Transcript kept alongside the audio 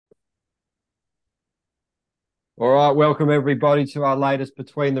All right, welcome everybody to our latest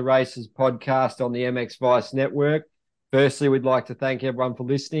Between the Races podcast on the MX Vice Network. Firstly, we'd like to thank everyone for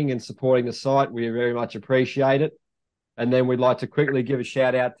listening and supporting the site. We very much appreciate it. And then we'd like to quickly give a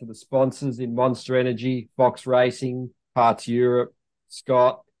shout out to the sponsors in Monster Energy, Fox Racing, Parts Europe,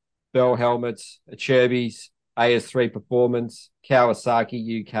 Scott, Bell Helmets, Acherbys, AS3 Performance,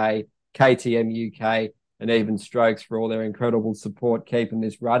 Kawasaki UK, KTM UK, and even Strokes for all their incredible support keeping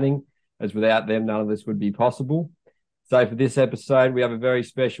this running, as without them, none of this would be possible. So for this episode, we have a very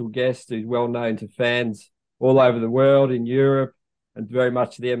special guest who's well known to fans all over the world, in Europe, and very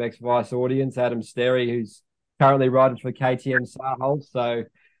much to the MX Vice audience, Adam Sterry, who's currently riding for KTM Sahol. So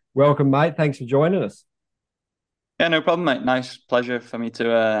welcome, mate. Thanks for joining us. Yeah, no problem, mate. Nice pleasure for me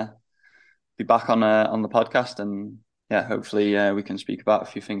to be back on the podcast, and yeah, hopefully we can speak about a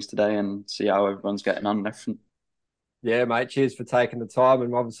few things today and see how everyone's getting on and everything. Yeah, mate. Cheers for taking the time.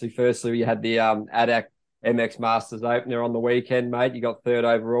 And obviously, firstly, you had the ADAC MX Masters opener on the weekend, mate. You got third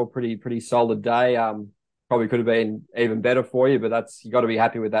overall, pretty solid day. Probably could have been even better for you, but you got to be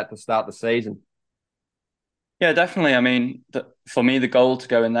happy with that to start the season. Yeah, definitely. I mean, for me, the goal to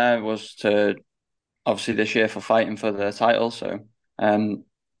go in there was to obviously this year for fighting for the title. So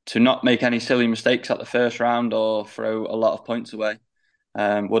to not make any silly mistakes at the first round or throw a lot of points away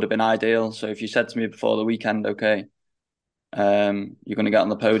would have been ideal. So if you said to me before the weekend, okay, you're going to get on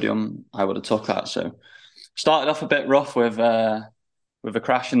the podium, I would have took that. So started off a bit rough with a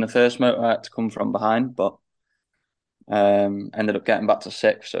crash in the first motor. I had to come from behind, but ended up getting back to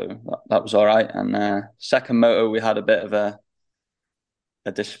sixth, so that was all right. And second motor, we had a bit of a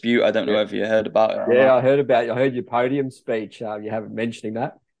dispute. I don't know Yeah, if you heard about it or yeah. not. I heard your podium speech. You haven't mentioning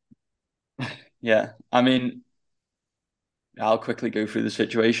that. Yeah, I mean, I'll quickly go through the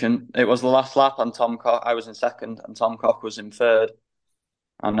situation. It was the last lap, and Tom Cock. I was in second, and Tom Cock was in third.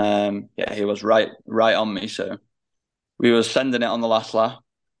 And yeah, he was right on me. So we were sending it on the last lap,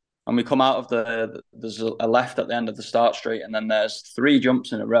 and we come out of there's a left at the end of the start straight, and then there's three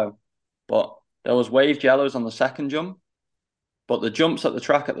jumps in a row. But there was waved yellows on the second jump, but the jumps at the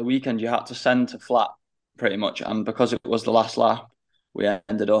track at the weekend you had to send to flat pretty much, and because it was the last lap, we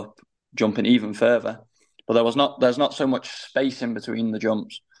ended up jumping even further. But there's not so much space in between the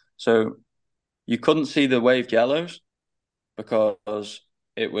jumps, so you couldn't see the waved yellows because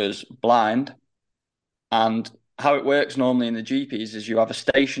it was blind. And how it works normally in the GPs is you have a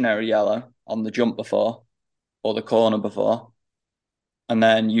stationary yellow on the jump before or the corner before, and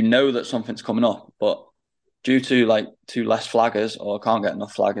then you know that something's coming up. But due to less flaggers or can't get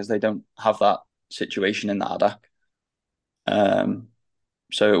enough flaggers, they don't have that situation in the ADAC.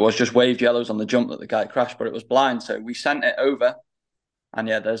 So it was just waved yellows on the jump that the guy crashed, but it was blind. So we sent it over, and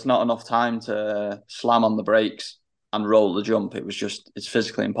yeah, there's not enough time to slam on the brakes and roll the jump. It's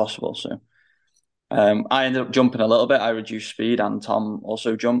physically impossible. So I ended up jumping a little bit. I reduced speed, and Tom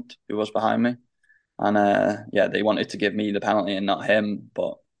also jumped, who was behind me. And yeah, they wanted to give me the penalty and not him.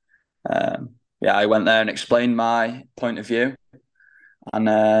 But yeah, I went there and explained my point of view. And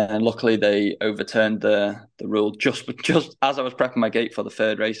luckily they overturned the rule just as I was prepping my gate for the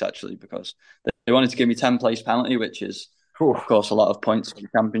third race, actually, because they wanted to give me 10 place penalty, which is, Whew. of course, a lot of points for the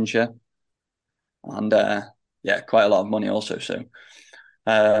championship. And yeah, quite a lot of money also. So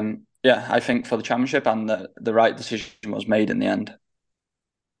yeah, I think for the championship and the right decision was made in the end.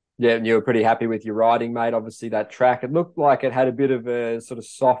 Yeah, and you were pretty happy with your riding, mate. Obviously, that track, it looked like it had a bit of a sort of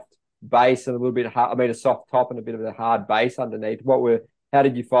soft base and a little bit hard, I mean, a soft top and a bit of a hard base underneath. How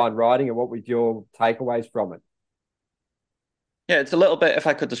did you find riding, and what was your takeaways from it? Yeah, it's a little bit, if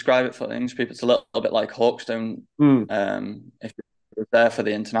I could describe it for English people, it's a little bit like Hawkstone. Mm. If you're there for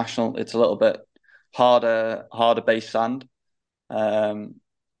the international, it's a little bit harder base sand. Um,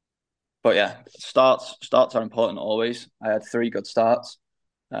 but yeah, starts are important always. I had three good starts,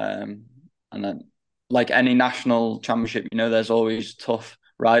 and then like any national championship, there's always tough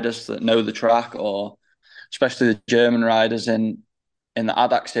riders that know the track, or especially the German riders in the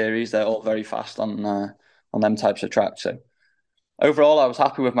ADAC series. They're all very fast on them types of tracks. So overall, I was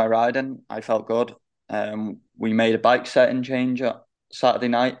happy with my riding. I felt good. We made a bike setting change at Saturday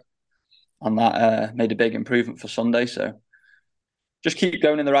night, and that made a big improvement for Sunday. So just keep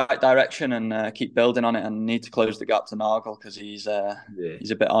going in the right direction and keep building on it. And need to close the gap to Nargle because Yeah.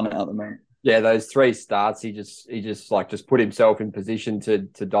 he's a bit on it at the moment. Yeah, those three starts, he just put himself in position to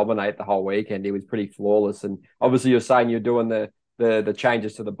dominate the whole weekend. He was pretty flawless. And obviously you're saying you're doing the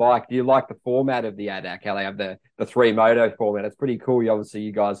changes to the bike. Do you like the format of the ADAC? How they have the three moto format? It's pretty cool. Obviously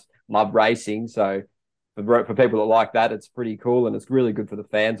you guys love racing, so for people that like that, it's pretty cool, and it's really good for the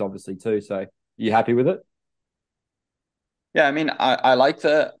fans, obviously too. So, you happy with it? Yeah, I mean, I like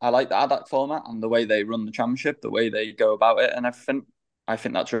the ADAC format and the way they run the championship, the way they go about it, and everything. I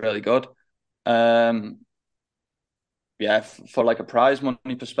think that's really good. Um, yeah, for like a prize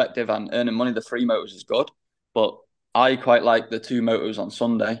money perspective and earning money, the free motors is good, but I quite like the two motors on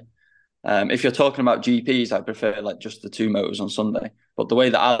Sunday. If you're talking about GPs, I prefer like just the two motors on Sunday. But the way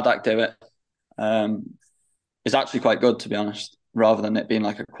that ADAC do it um, is actually quite good, to be honest. Rather than it being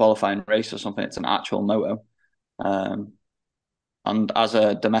like a qualifying race or something, it's an actual moto. Um, and as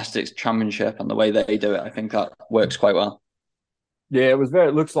a domestic championship and the way they do it, I think that works quite well. Yeah, it was very.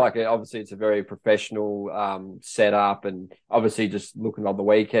 It looks like it. Obviously, it's a very professional setup, and obviously, just looking on the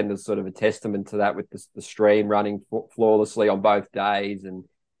weekend is sort of a testament to that with the stream running flawlessly on both days,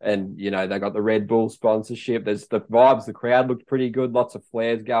 and you know they got the Red Bull sponsorship. There's the vibes. The crowd looked pretty good. Lots of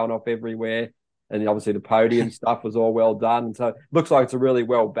flares going off everywhere, and obviously the podium stuff was all well done. So it looks like it's a really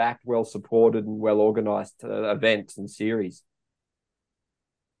well backed, well supported, and well organized event and series.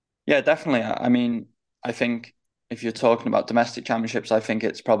 Yeah, definitely. I mean, I think if you're talking about domestic championships, I think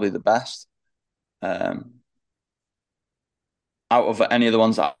it's probably the best. Um, Out of any of the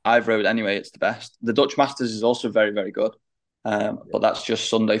ones that I've rode anyway, it's the best. The Dutch Masters is also very, very good. But that's just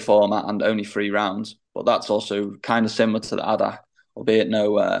Sunday format and only 3 rounds. But that's also kind of similar to the ADAC, albeit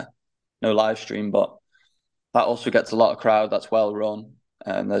no live stream. But that also gets a lot of crowd. That's well run,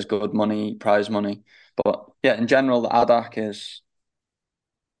 and there's good money, prize money. But yeah, in general, the ADAC is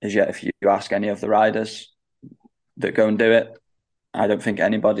yeah. If you ask any of the riders that go and do it, I don't think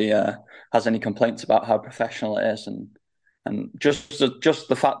anybody has any complaints about how professional it is, and just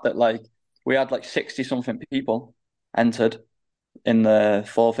the fact that like we had like 60 something people entered in the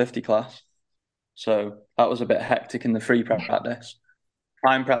 450 class, so that was a bit hectic in the free practice.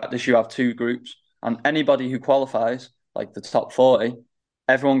 Prime practice, you have two groups, and anybody who qualifies, like the top 40,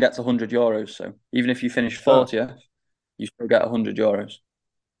 everyone gets €100. So even if you finish Oh, 40th, you still get €100.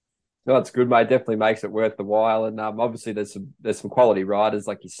 no, it's good, mate. Definitely makes it worth the while. And obviously there's some quality riders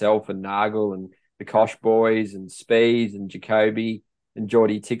like yourself and Nagel and the Kosh boys and Spees and Jacoby and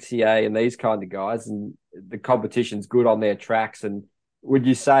Geordie Tixier and these kind of guys. And the competition's good on their tracks. And would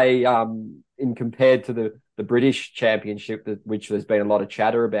you say, in compared to the British Championship, which there's been a lot of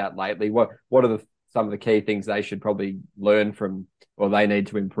chatter about lately, what are some of the key things they should probably learn from, or they need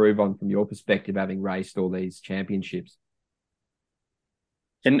to improve on from your perspective, having raced all these championships?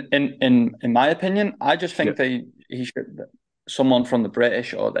 In my opinion, I just Yeah. think he should someone from the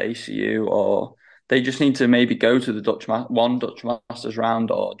British or the ACU, or they just need to maybe go to the one Dutch Masters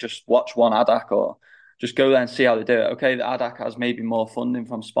round, or just watch one ADAC, or just go there and see how they do it. Okay, the ADAC has maybe more funding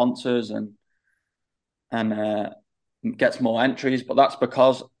from sponsors and gets more entries, but that's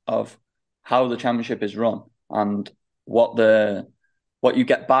because of how the championship is run and what the what you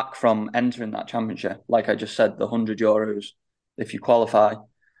get back from entering that championship. Like I just said, the €100 if you qualify,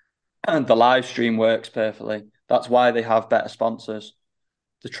 and the live stream works perfectly. That's why they have better sponsors.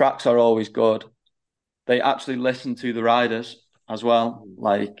 The tracks are always good. They actually listen to the riders as well.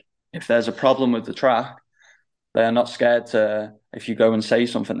 Like if there's a problem with the track, they're not scared to, if you go and say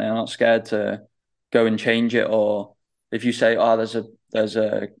something, they're not scared to go and change it. Or if you say, oh, there's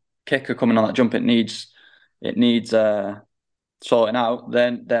a kicker coming on that jump, it needs sorting out,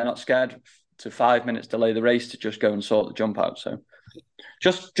 then they're not scared to 5 minutes delay the race to just go and sort the jump out. So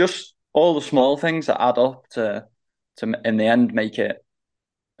just all the small things that add up to in the end make it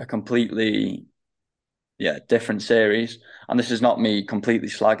a completely different series. And this is not me completely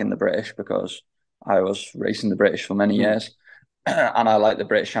slagging the British, because I was racing the British for many Mm. years, and I like the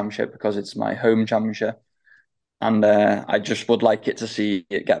British Championship because it's my home championship, and I just would like it to see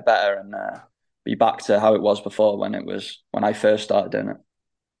it get better and be back to how it was before, when I first started doing it.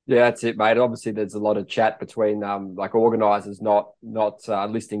 Yeah, that's it, mate. Obviously, there's a lot of chat between like organisers not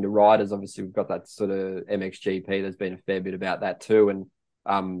listing the riders. Obviously, we've got that sort of MXGP. There's been a fair bit about that too,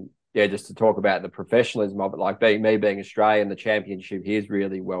 and yeah, just to talk about the professionalism of it. Like being Australian, the championship here is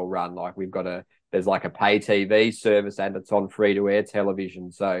really well run. Like there's like a pay TV service and it's on free to air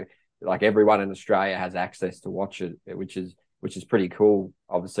television. So like everyone in Australia has access to watch it, which is pretty cool.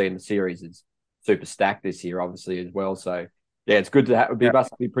 Obviously, in the series is super stacked this year, obviously as well. So yeah, it's good to have. Yeah. It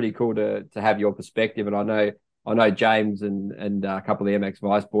must be pretty cool to have your perspective. And I know James and a couple of the MX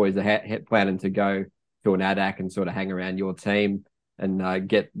Vice boys are planning to go to an ADAC and sort of hang around your team and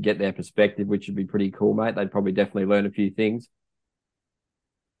get their perspective, which would be pretty cool, mate. They'd probably definitely learn a few things.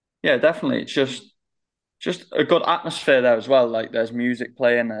 Yeah, definitely. It's just a good atmosphere there as well. Like there's music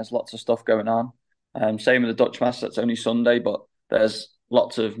playing, there's lots of stuff going on. Same with the Dutch Mass, that's only Sunday, but there's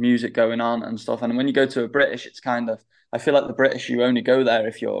lots of music going on and stuff. And when you go to a British, it's kind of, I feel like the British, you only go there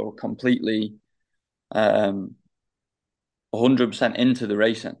if you're completely um 100% into the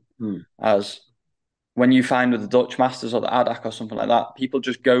racing. Hmm. As when you find with the Dutch Masters or the ADAC or something like that, people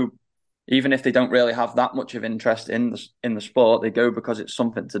just go, even if they don't really have that much of interest in the sport, they go because it's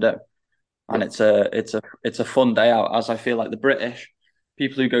something to do, and Yep. it's a fun day out. As I feel like the British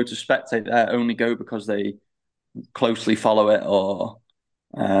people who go to spectate there only go because they closely follow it or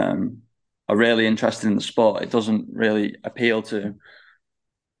are really interested in the sport. It doesn't really appeal to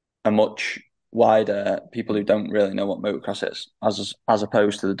a much wider people who don't really know what motocross is, as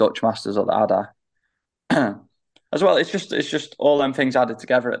opposed to the Dutch Masters or the ADA. As well, it's just all them things added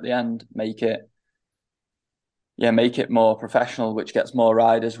together at the end make it more professional, which gets more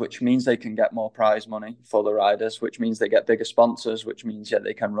riders, which means they can get more prize money for the riders, which means they get bigger sponsors, which means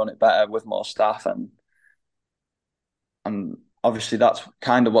they can run it better with more staff, and obviously that's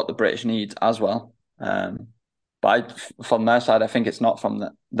kind of what the British need as well. But from their side, I think it's not from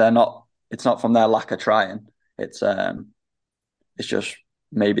it's not from their lack of trying. It's just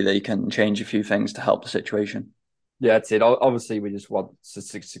maybe they can change a few things to help the situation. Yeah, that's it. Obviously, we just want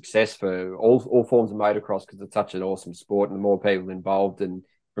success for all forms of motocross because it's such an awesome sport, and the more people involved, and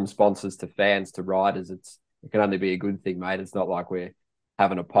from sponsors to fans to riders, it can only be a good thing, mate. It's not like we're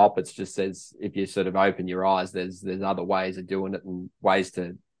having a pop. It's just says if you sort of open your eyes, there's other ways of doing it and ways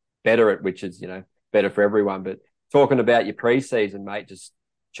to better it, which is better for everyone. But talking about your preseason, mate, just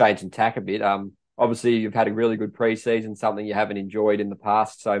changing tack a bit. Obviously you've had a really good preseason, something you haven't enjoyed in the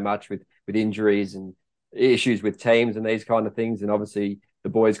past so much with injuries and issues with teams and these kind of things. And obviously the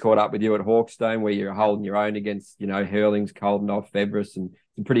boys caught up with you at Hawkstone where you're holding your own against, Hurlings, Koldenoff, Everest, and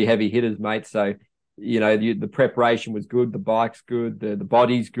some pretty heavy hitters, mate. So, the preparation was good, the bike's good, the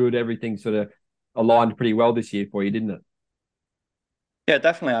body's good, everything sort of aligned pretty well this year for you, didn't it? Yeah,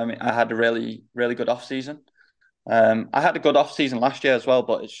 definitely. I mean, I had a really, really good off season. I had a good off season last year as well,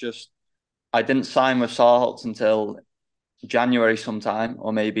 but it's just I didn't sign with Sarholtz until January sometime,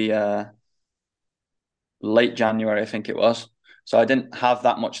 or maybe late January, I think it was. So I didn't have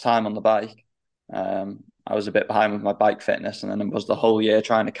that much time on the bike. I was a bit behind with my bike fitness, and then it was the whole year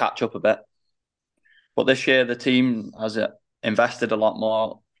trying to catch up a bit. But this year, the team has invested a lot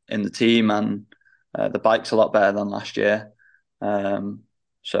more in the team, and the bike's a lot better than last year.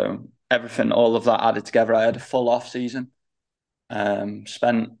 So everything, all of that added together, I had a full off season.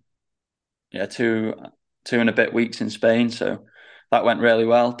 Spent two and a bit weeks in Spain, so that went really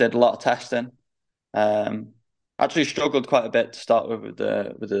well. Did a lot of testing. Actually struggled quite a bit to start with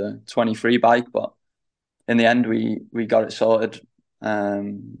the 23 bike, but in the end we got it sorted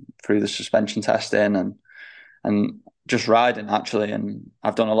through the suspension testing and just riding actually. And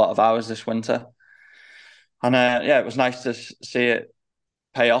I've done a lot of hours this winter, and it was nice to see it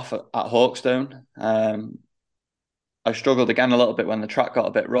pay off at Hawkstone. I struggled again a little bit when the track got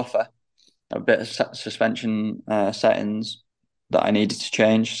a bit rougher, a bit of suspension settings that I needed to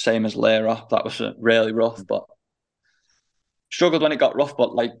change. Same as Leroy, that was really rough, but struggled when it got rough.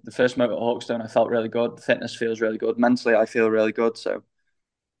 But like the first motor at Hawkstone, I felt really good. The fitness feels really good. Mentally, I feel really good. So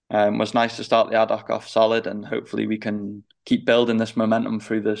it was nice to start the ADOC off solid, and hopefully we can keep building this momentum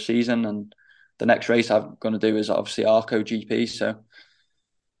through the season. And the next race I'm going to do is obviously Arco GP. So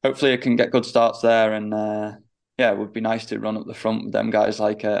hopefully I can get good starts there, and it would be nice to run up the front with them guys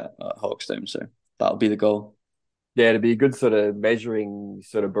like at Hawkstone. So that'll be the goal. Yeah, it'd be a good sort of measuring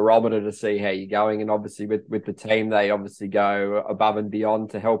sort of barometer to see how you're going. And obviously with the team, they obviously go above and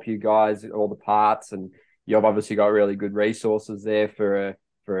beyond to help you guys, all the parts. And you've obviously got really good resources there for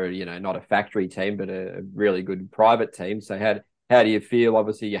not a factory team, but a really good private team. So how do you feel?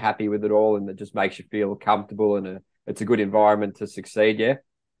 Obviously you're happy with it all and it just makes you feel comfortable and it's a good environment to succeed, yeah?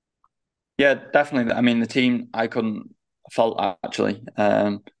 Yeah, definitely. I mean, the team I couldn't fault actually.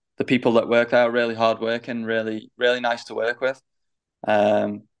 The people that work there are really hardworking, really, really nice to work with.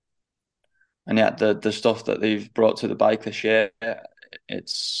 Um, and the stuff that they've brought to the bike this year,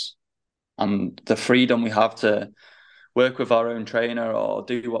 it's and the freedom we have to work with our own trainer or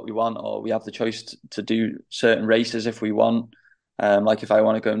do what we want, or we have the choice to do certain races if we want. Like if I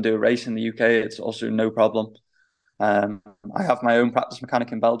want to go and do a race in the UK, it's also no problem. I have my own practice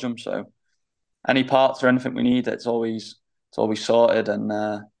mechanic in Belgium, so any parts or anything we need, it's always sorted. And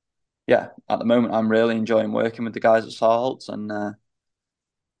at the moment, I'm really enjoying working with the guys at Sarholtz, and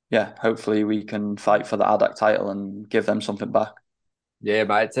hopefully we can fight for the ADAC title and give them something back. Yeah,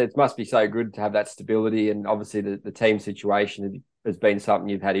 mate. It must be so good to have that stability. And obviously the team situation has been something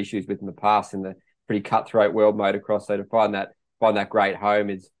you've had issues with in the past in the pretty cutthroat world motocross. So to find that great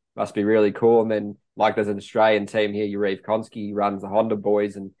home must be really cool. And then like there's an Australian team here, Yuriv Konski, he runs the Honda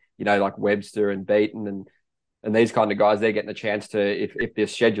boys and like Webster and Beaton and And these kind of guys, they're getting a chance to, if their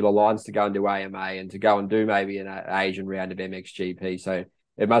schedule aligns, to go and do AMA and to go and do maybe an Asian round of MXGP. So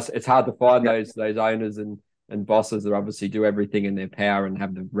it's hard to find those owners and bosses that obviously do everything in their power and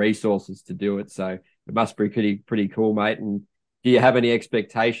have the resources to do it. So it must be pretty cool, mate. And do you have any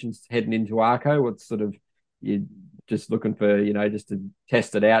expectations heading into Arco? What sort of, you just looking for, just to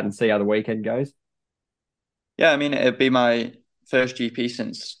test it out and see how the weekend goes? Yeah, I mean, it'd be my first GP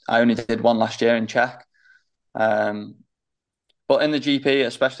since I only did one last year in Czech. But in the GP,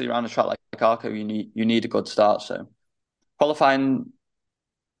 especially around a track like Arco, you need a good start. So qualifying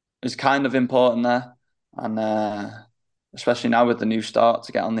is kind of important there, and especially now with the new start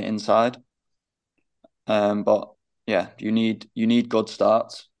to get on the inside. But yeah, you need good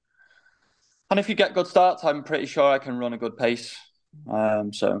starts, and if you get good starts, I'm pretty sure I can run a good pace.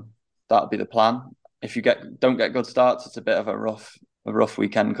 So that'll be the plan. If you don't get good starts, it's a bit of a rough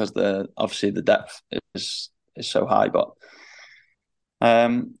weekend because obviously the depth is so high. But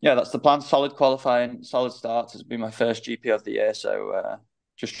yeah, that's the plan. Solid qualifying, solid starts. It'll be my first GP of the year, so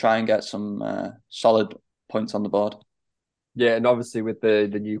just try and get some solid points on the board. Yeah, and obviously with the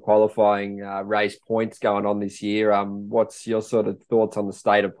new qualifying race points going on this year, what's your sort of thoughts on the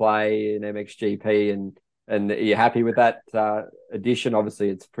state of play in MXGP, and are you happy with that addition? Obviously,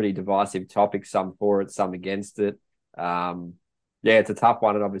 it's a pretty divisive topic. Some for it, some against it. Yeah, it's a tough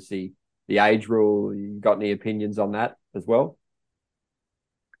one, and obviously the age rule. You got any opinions on that as well?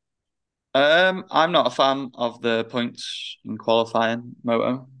 I'm not a fan of the points in qualifying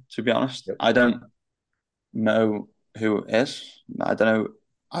moto, to be honest. Yep. I don't know who is. I don't know.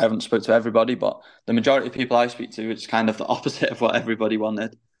 I haven't spoke to everybody, but the majority of people I speak to, it's kind of the opposite of what everybody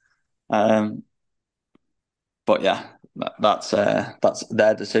wanted. But yeah, that's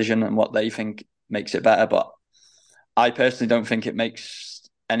their decision and what they think makes it better. But I personally don't think it makes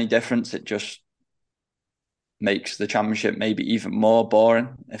any difference. It just makes the championship maybe even more boring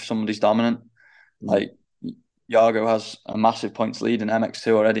if somebody's dominant. Like Yargo has a massive points lead in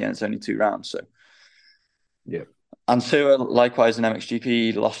MX2 already, and it's only 2 rounds. So yeah, and Sua likewise in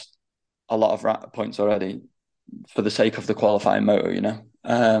MXGP lost a lot of points already for the sake of the qualifying moto,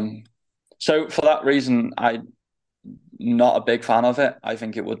 So for that reason, I'm not a big fan of it. I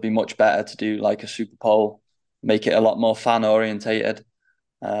think it would be much better to do like a Super Bowl, make it a lot more fan orientated.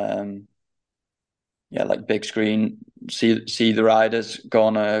 Yeah, like big screen, see the riders go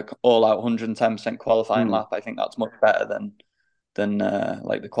on a all out 110% qualifying lap. I think that's much better than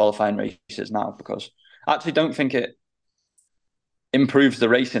like the qualifying races now, because I actually don't think it improves the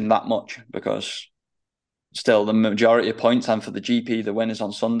racing that much, because still the majority of points, and for the GP the win is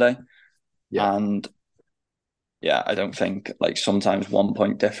on Sunday. yeah. And yeah, I don't think like sometimes 1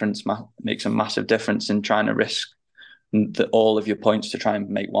 point difference makes a massive difference in trying to risk all of your points to try and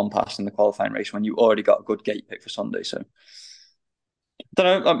make one pass in the qualifying race when you already got a good gate pick for Sunday. So I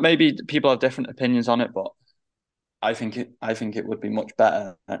don't know, maybe people have different opinions on it, but I think it would be much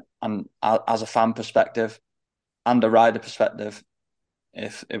better, and as a fan perspective and a rider perspective,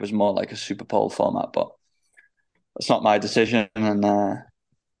 if it was more like a Super Bowl format. But it's not my decision, and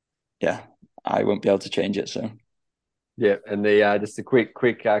yeah, I won't be able to change it. So Yeah, and the just a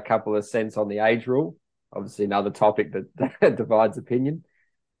quick couple of cents on the age rule. Obviously, another topic that divides opinion.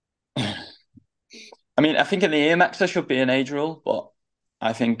 I mean, I think in the AMX there should be an age rule, but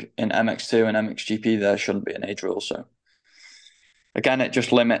I think in MX2 and MXGP there shouldn't be an age rule. So again, it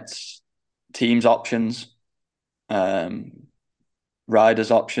just limits teams' options,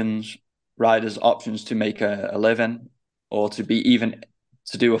 riders' options, to make a living, or to be even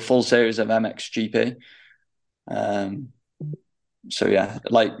to do a full series of MXGP. So yeah,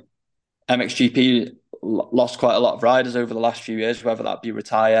 like MXGP lost quite a lot of riders over the last few years, whether that be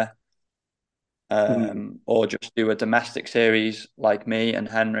retire, or just do a domestic series like me and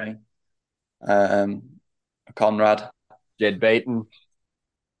Henry, Conrad. Jed Beaton.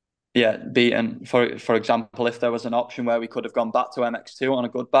 Yeah, Beaton. For example, if there was an option where we could have gone back to MX2 on a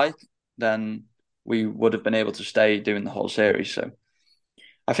good bike, then we would have been able to stay doing the whole series. So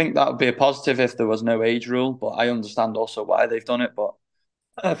I think that would be a positive if there was no age rule, but I understand also why they've done it. But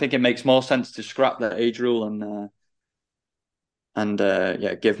I think it makes more sense to scrap that age rule and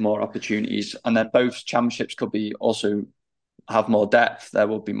yeah, give more opportunities. And then both championships could be also have more depth. There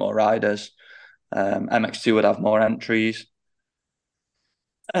will be more riders. MX2 would have more entries.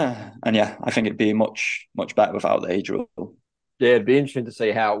 And yeah, I think it'd be much better without the age rule. Yeah, it'd be interesting to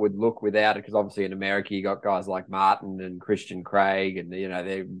see how it would look without it, because obviously in America you got guys like Martin and Christian Craig, and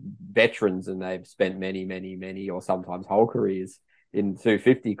they're veterans and they've spent many or sometimes whole careers in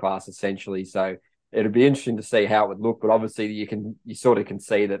 250 class essentially. So it'd be interesting to see how it would look. But obviously, you sort of can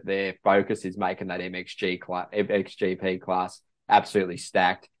see that their focus is making that MXGP class absolutely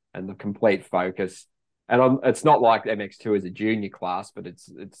stacked and the complete focus. And it's not like MX2 is a junior class, but it's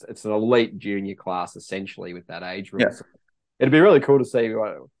an elite junior class essentially with that age rule. Yeah. So it'd be really cool to see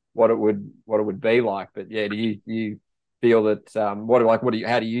what it would be like. But yeah, do you feel that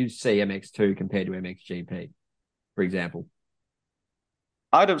how do you see MX2 compared to MXGP, for example?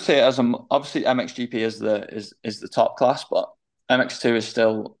 I don't see it as obviously MXGP is the top class, but MX2 is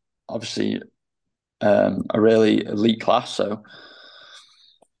still obviously a really elite class. So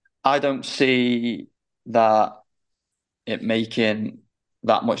I don't see that it making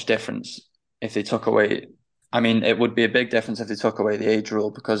that much difference if they took away. I mean, it would be a big difference if they took away the age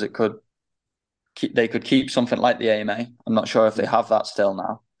rule because they could keep something like the AMA. I'm not sure if they have that still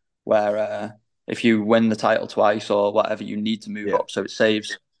now, where if you win the title twice or whatever, you need to move up. So it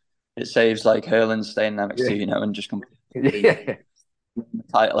saves like Hurling staying in MX2, and just completely the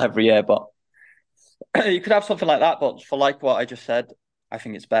title every year. But you could have something like that. But for like what I just said, I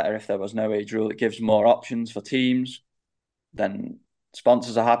think it's better if there was no age rule. It gives more options for teams. Then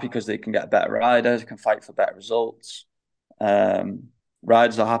sponsors are happy because they can get better riders, can fight for better results.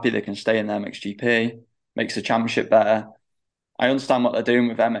 Riders are happy they can stay in the MXGP, makes the championship better. I understand what they're doing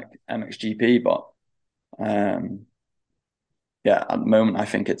with MXGP, but at the moment I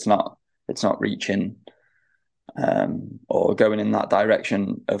think it's not reaching or going in that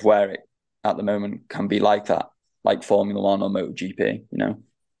direction of where it at the moment can be like that, like Formula One or MotoGP,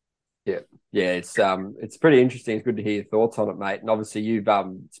 Yeah, it's pretty interesting. It's good to hear your thoughts on it, mate. And obviously, you've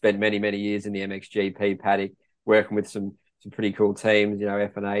spent many years in the MXGP paddock, working with some pretty cool teams.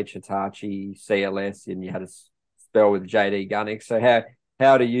 F&H, Hitachi, CLS, and you had a spell with JD Gunnick. So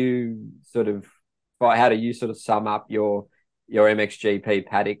how do you sort of sum up your MXGP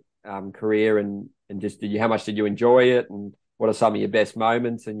paddock career and just how much did you enjoy it, and what are some of your best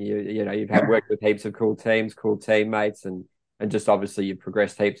moments? And you've had worked with heaps of cool teams, cool teammates, and just obviously you've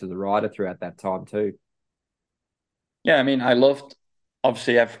progressed heaps as a rider throughout that time too. Yeah, I mean, I loved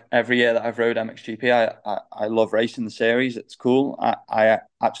obviously every year that I've rode MXGP. I love racing the series. It's cool. I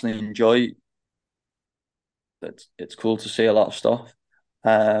actually enjoy that. It's cool to see a lot of stuff.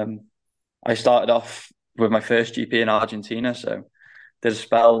 I started off with my first GP in Argentina, so did a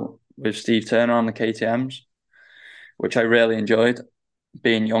spell with Steve Turner on the KTM's, which I really enjoyed.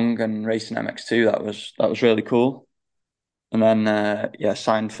 Being young and racing MX2, that was really cool. And then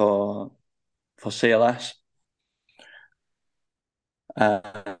signed for CLS,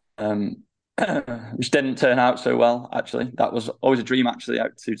 which didn't turn out so well. Actually, that was always a dream. Actually,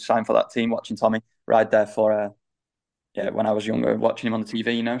 to sign for that team, watching Tommy ride there for when I was younger, watching him on the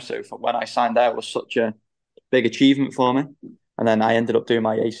TV. So when I signed there, it was such a big achievement for me. And then I ended up doing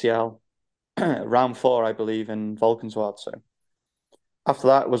my ACL round 4, I believe, in Valkenswaard. So after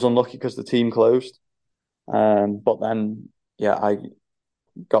that, I was unlucky because the team closed. But then, I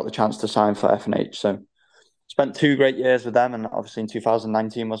got the chance to sign for F&H. So spent 2 great years with them, and obviously in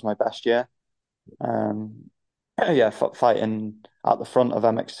 2019 was my best year. Fighting at the front of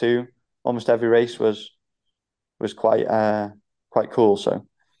MX2, almost every race was quite cool. So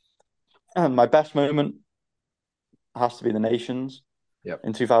my best moment has to be the Nations. Yep.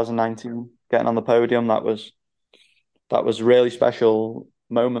 In 2019, getting on the podium, that was a really special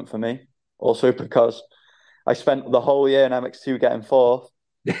moment for me. Also because I spent the whole year in MX2 getting 4th,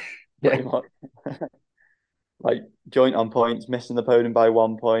 pretty much. Like joint on points, missing the podium by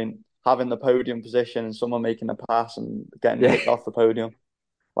 1 point, having the podium position and someone making a pass and getting kicked off the podium.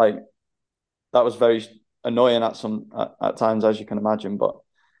 Like that was very annoying at times, as you can imagine.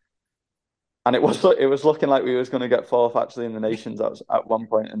 And it was looking like we was going to get 4th actually in the Nations. That was at one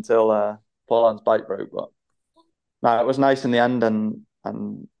point until Pauline's bike broke. But no, it was nice in the end, and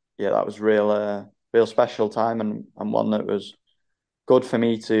that was real special time and one that was good for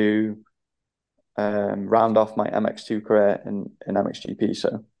me to round off my MX2 career in MXGP.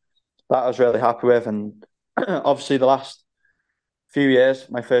 So that I was really happy with. And obviously the last few years,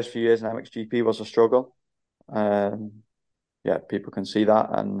 my first few years in MXGP was a struggle. People can see that.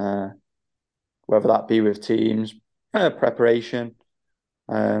 And whether that be with teams, preparation,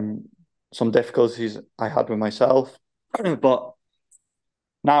 some difficulties I had with myself. But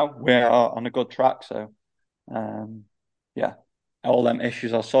now we are on a good track. So all them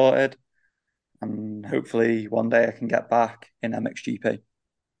issues are sorted. And hopefully one day I can get back in MXGP.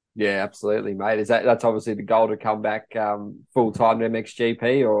 Yeah, absolutely, mate. That's obviously the goal to come back full time to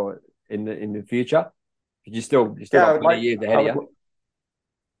MXGP or in the future? You still got plenty of years ahead of you.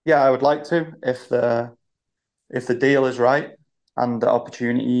 Yeah, I would like to if the deal is right and the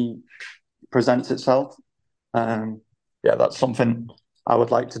opportunity presents itself. That's something I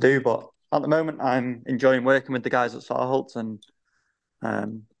would like to do. But at the moment, I'm enjoying working with the guys at Sarholt and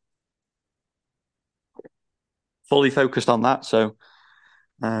fully focused on that. So,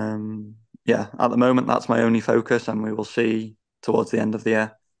 at the moment, that's my only focus, and we will see towards the end of the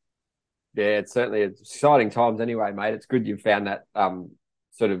year. Yeah, it's certainly exciting times anyway, mate. It's good you've found that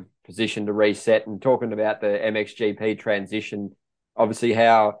sort of position to reset. And talking about the MXGP transition, obviously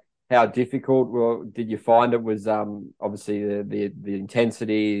how difficult did you find it was obviously the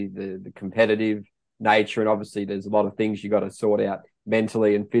intensity, the competitive nature, and obviously there's a lot of things you got to sort out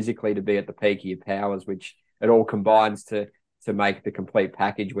mentally and physically to be at the peak of your powers, which it all combines to make the complete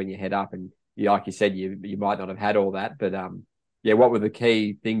package when you head up. And like you said, you might not have had all that, but what were the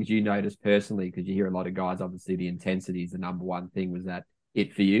key things you noticed personally? Because you hear a lot of guys, obviously the intensity is the number one thing. Was that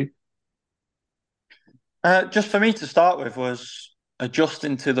it for you? Just for me to start with was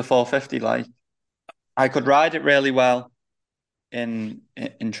adjusting to the 450. Like I could ride it really well in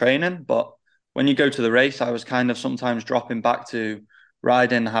training, but when you go to the race, I was kind of sometimes dropping back to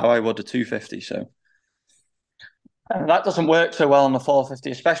riding how I would a 250. So that doesn't work so well on the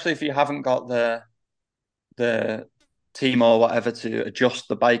 450, especially if you haven't got the team or whatever to adjust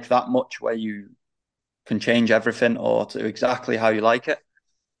the bike that much where you can change everything or to exactly how you like it.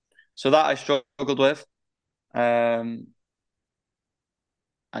 So that I struggled with. I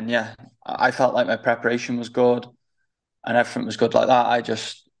felt like my preparation was good and everything was good like that. I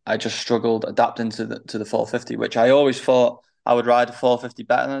just struggled adapting to the 450, which I always thought I would ride a 450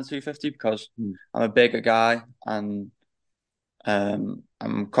 better than a 250 because I'm a bigger guy and I'm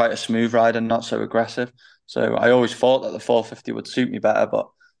quite a smooth rider, not so aggressive. So I always thought that the 450 would suit me better, but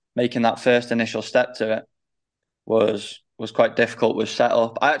making that first initial step to it was quite difficult with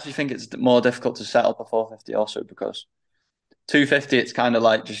setup. I actually think it's more difficult to set up a 450 also because 250 it's kind of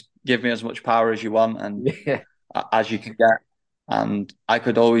like just give me as much power as you want and as you can get. And I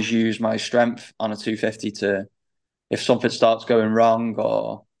could always use my strength on a 250 to, if something starts going wrong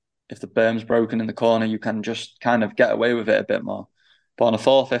or if the berm's broken in the corner, you can just kind of get away with it a bit more. But on a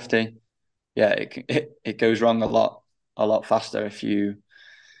 450, it goes wrong a lot faster if you're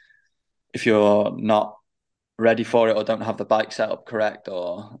not ready for it or don't have the bike set up correct,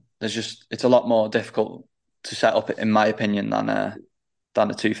 or it's a lot more difficult to set up, in my opinion, than a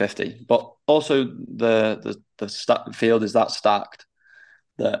 250. But also the field is that stacked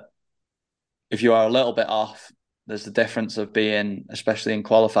that if you are a little bit off, there's the difference of being, especially in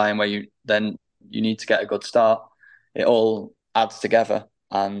qualifying, where you need to get a good start. It all adds together,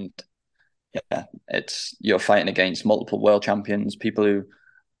 and you're fighting against multiple world champions, people who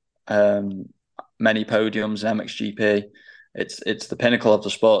many podiums in MXGP. It's the pinnacle of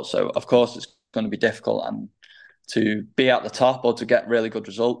the sport, so of course it's going to be difficult. And to be at the top or to get really good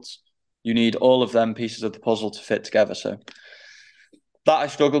results, you need all of them pieces of the puzzle to fit together. So that I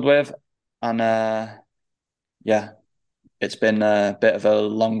struggled with, and it's been a bit of a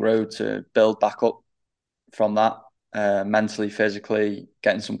long road to build back up from that, mentally, physically,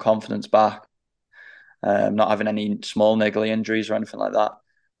 getting some confidence back, not having any small niggly injuries or anything like that.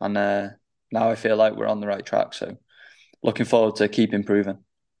 And now I feel like we're on the right track. So looking forward to keep improving.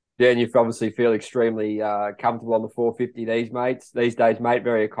 Yeah, and you obviously feel extremely comfortable on the 450 these days, mate.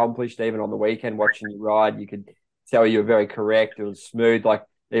 Very accomplished. Even on the weekend, watching you ride, you could tell you were very correct. It was smooth. Like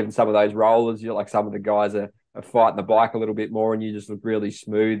even some of those rollers, you're like some of the guys are fighting the bike a little bit more, and you just look really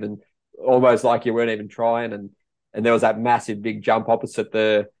smooth and almost like you weren't even trying. And there was that massive big jump opposite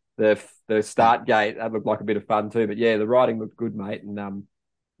the start gate. That looked like a bit of fun too. But yeah, the riding looked good, mate. And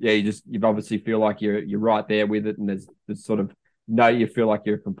you obviously feel like you're right there with it, and there's sort of you feel like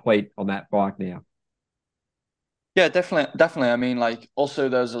you're complete on that bike now. Yeah, definitely. I mean, like also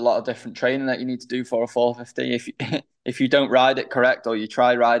there's a lot of different training that you need to do for a 450. If you don't ride it correct or you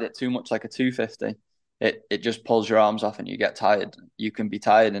try ride it too much like a 250, it just pulls your arms off and you get tired. You can be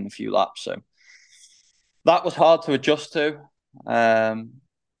tired in a few laps. So that was hard to adjust to. But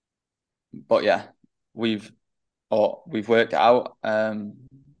yeah, we've worked it out. Now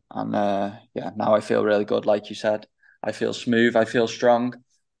I feel really good. Like you said, I feel smooth. I feel strong.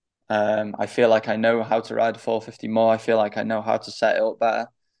 I feel like I know how to ride a 450 more. I feel like I know how to set it up better.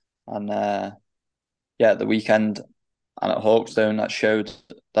 And the weekend and at Hawkstone that showed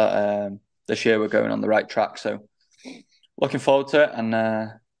that this year we're going on the right track. So looking forward to it. And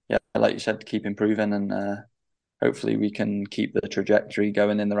like you said, keep improving and hopefully we can keep the trajectory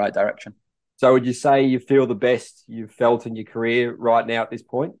going in the right direction. So would you say you feel the best you've felt in your career right now at this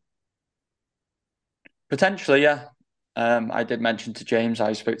point? Potentially, yeah. I did mention to James,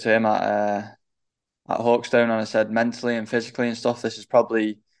 I spoke to him at Hawkstone, and I said mentally and physically and stuff, this is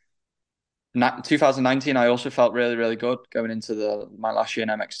probably 2019, I also felt really, really good going into my last year in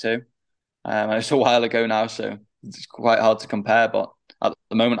MX2. It's a while ago now, so it's quite hard to compare. But at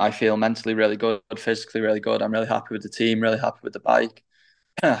the moment, I feel mentally really good, physically really good. I'm really happy with the team, really happy with the bike,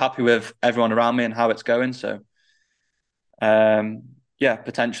 happy with everyone around me and how it's going. So, yeah,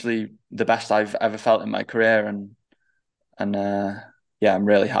 potentially the best I've ever felt in my career, and yeah, I'm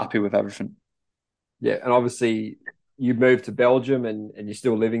really happy with everything. Yeah, and obviously you moved to Belgium and you're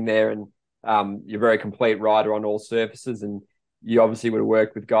still living there, and you're a very complete rider on all surfaces. And you obviously would have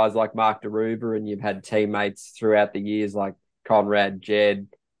worked with guys like Mark Deruva, and you've had teammates throughout the years like Conrad, Jed,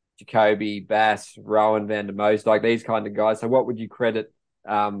 Jacoby, Bass, Rowan van der Most, like these kind of guys. So what would you credit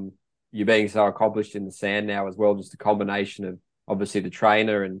you being so accomplished in the sand now as well? Just a combination of obviously the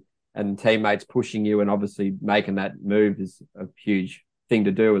trainer and teammates pushing you, and obviously making that move is a huge thing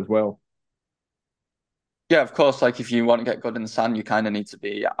to do as well. Yeah, of course. Like if you want to get good in the sand, you kind of need to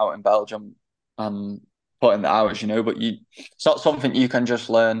be out in Belgium and put in the hours, But it's not something you can just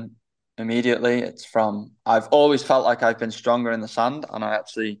learn immediately. I've always felt like I've been stronger in the sand, and I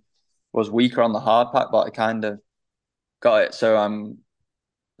actually was weaker on the hard pack, but I kind of got it. So I'm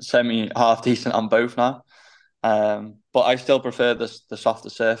semi half decent on both now. But I still prefer the softer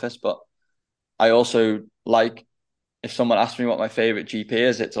surface. But I also like if someone asks me what my favorite GP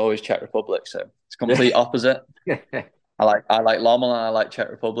is, it's always Czech Republic. So it's complete opposite. Yeah. I like Lommel and I like Czech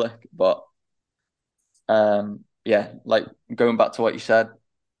Republic, but yeah, like going back to what you said,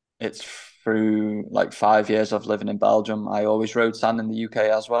 it's through like 5 years of living in Belgium. I always rode sand in the UK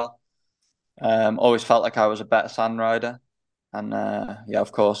as well. Always felt like I was a better sand rider, and yeah,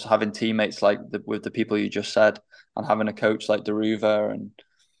 of course, having teammates like with the people you just said, and having a coach like Deruva and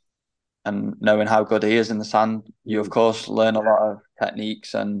knowing how good he is in the sand, you of course learn a lot of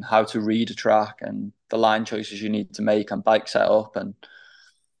techniques and how to read a track and the line choices you need to make and bike setup and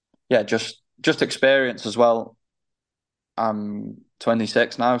yeah, just experience as well. I'm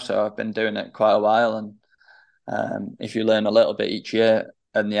 26 now, so I've been doing it quite a while, and if you learn a little bit each year,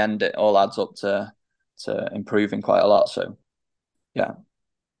 in the end, it all adds up to improving quite a lot. So yeah,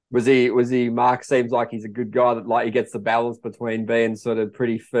 Was he Mark seems like he's a good guy that like he gets the balance between being sort of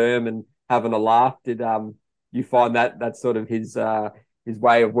pretty firm and having a laugh. Did you find that sort of his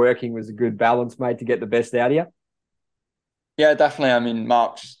way of working was a good balance, mate, to get the best out of you? yeah, definitely. I mean,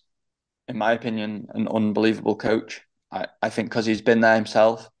 Mark's, in my opinion, an unbelievable coach. I think because he's been there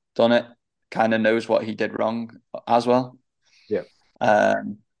himself, done it, kind of knows what he did wrong as well. Yeah.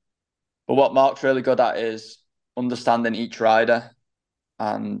 Um, but what Mark's really good at is understanding each rider,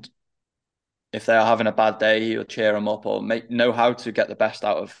 and if they are having a bad day, he'll cheer them up or know how to get the best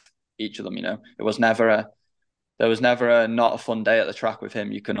out of each of them. There was never a not a fun day at the track with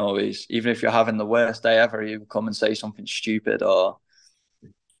him. You can always, even if you're having the worst day ever, you come and say something stupid or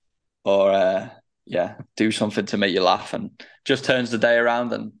yeah, do something to make you laugh and just turns the day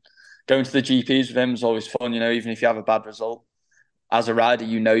around. And going to the GPs with him is always fun. Even if you have a bad result as a rider,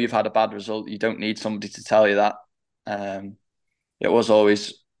 you've had a bad result. You don't need somebody to tell you that. It was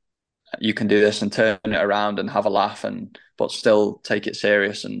always you can do this and turn it around and have a laugh but still take it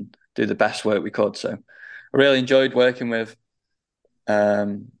serious and do the best work we could. So I really enjoyed working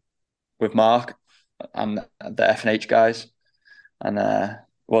um, with Mark and the F&H guys, and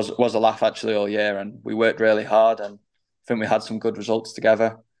was a laugh actually all year. And we worked really hard, and I think we had some good results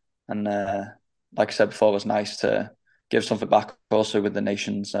together. And like I said before, it was nice to give something back also with the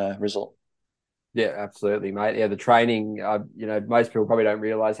nation's result. Yeah, absolutely, mate. Yeah, the training, most people probably don't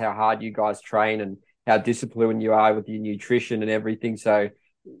realize how hard you guys train and how disciplined you are with your nutrition and everything. So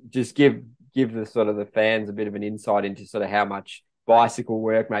just give the sort of the fans a bit of an insight into sort of how much bicycle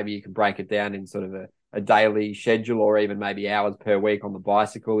work, maybe you can break it down in sort of a daily schedule or even maybe hours per week on the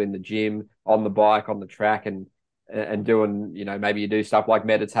bicycle, in the gym, on the bike, on the track, and doing, maybe you do stuff like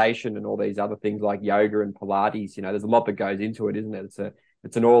meditation and all these other things like yoga and Pilates. There's a lot that goes into it, isn't it?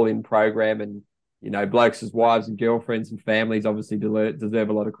 It's an all-in program, and blokes as wives and girlfriends and families obviously deserve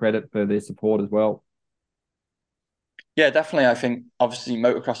a lot of credit for their support as well. Yeah, definitely. I think obviously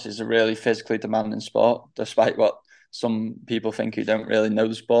motocross is a really physically demanding sport, despite what some people think who don't really know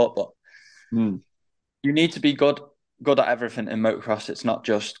the sport. But Mm. you need to be good at everything in motocross. It's not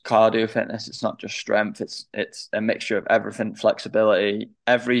just cardio fitness. It's not just strength. It's a mixture of everything, flexibility,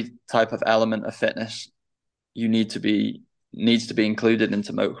 every type of element of fitness. You needs to be included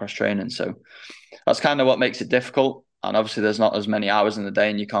into motocross training. So that's kind of what makes it difficult. And obviously, there's not as many hours in the day,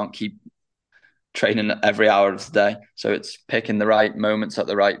 and you can't keep training every hour of the day. So it's picking the right moments at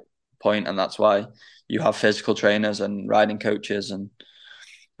the right point, and that's why you have physical trainers and riding coaches, and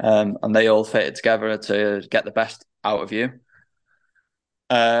they all fit it together to get the best out of you.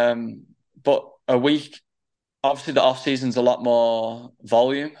 but a week, obviously the off season's a lot more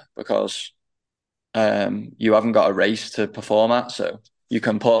volume because you haven't got a race to perform at, so you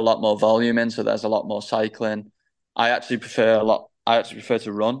can put a lot more volume in. So there's a lot more cycling. I actually prefer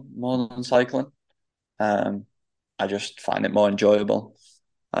to run more than cycling. I just find it more enjoyable.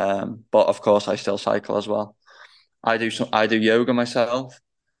 But of course, I still cycle as well. I do yoga myself,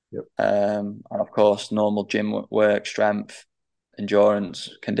 Yep. and of course, normal gym work, strength, endurance,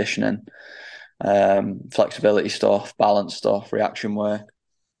 conditioning, flexibility stuff, balance stuff, reaction work.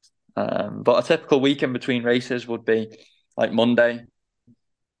 But a typical week in between races would be like Monday.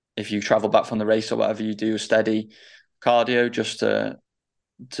 If you travel back from the race or whatever, you do steady cardio just to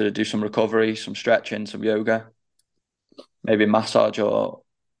do some recovery, some stretching, some yoga, maybe massage or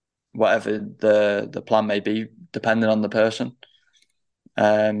whatever the plan may be, depending on the person.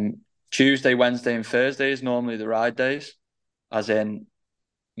 Tuesday, Wednesday, and Thursday is normally the ride days, as in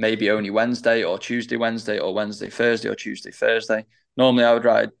maybe only Wednesday or Tuesday, Wednesday, or Wednesday, Thursday, or Tuesday, Thursday. Normally, I would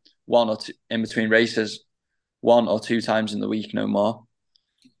ride one or two in between races, 1 or 2 times in the week, no more.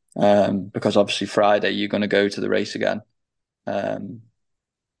 Because obviously Friday you're going to go to the race again. And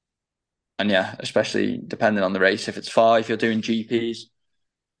yeah, especially depending on the race. If it's far, if you're doing GPs,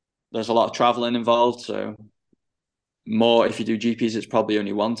 there's a lot of traveling involved. So more if you do GPs, it's probably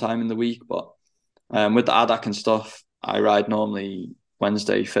only 1 time in the week. But with the ADAC and stuff, I ride normally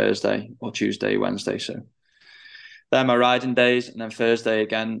Wednesday, Thursday, or Tuesday, Wednesday. So they're my riding days, and then Thursday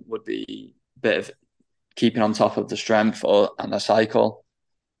again would be a bit of keeping on top of the strength and a cycle.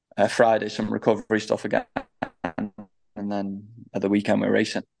 Friday some recovery stuff again, and then at the weekend we're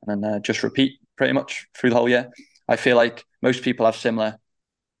racing, and then just repeat pretty much through the whole year. I feel like most people have similar.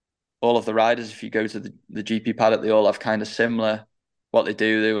 All of the riders, if you go to the GP paddock, they all have kind of similar what they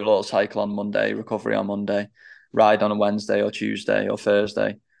do. They will all cycle on Monday, recovery on Monday, ride on a Wednesday or Tuesday or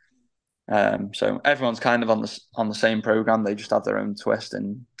Thursday. So everyone's kind of on the same program. They just have their own twist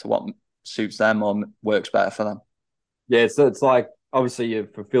into what suits them or works better for them. Yeah, so it's like obviously you're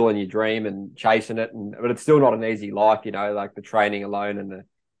fulfilling your dream and chasing it, but it's still not an easy life, like the training alone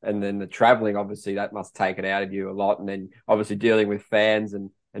and then the traveling. Obviously, that must take it out of you a lot, and then obviously dealing with fans and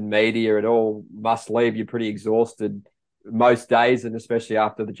media, it all must leave you pretty exhausted most days, and especially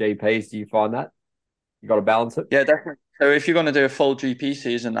after the GPs. Do you find that you got to balance it? Yeah, definitely. So if you're going to do a full GP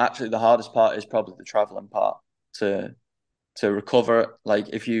season, actually the hardest part is probably the traveling part to recover. Like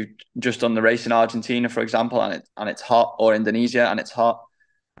if you just done the race in Argentina, for example, and it's hot, or Indonesia and it's hot,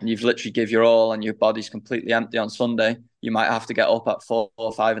 and you've literally give your all and your body's completely empty on Sunday, you might have to get up at 4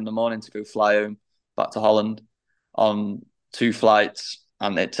 or 5 in the morning to go fly home back to Holland on 2 flights,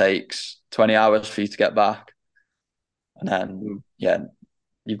 and it takes 20 hours for you to get back. And then yeah,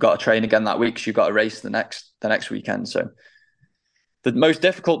 you've got to train again that week, so you've got to race the next weekend. So the most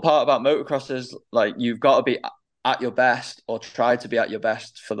difficult part about motocross is like you've got to be at your best or try to be at your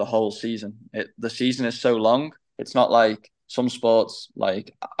best for the whole season. The season is so long. It's not like some sports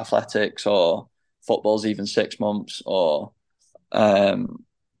like athletics or football's even 6 months, or boxing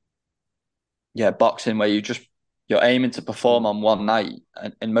where you're aiming to perform on one night.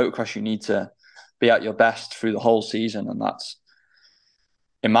 And in motocross, you need to be at your best through the whole season, and that's,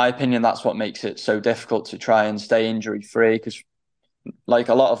 in my opinion, that's what makes it so difficult to try and stay injury free. Because like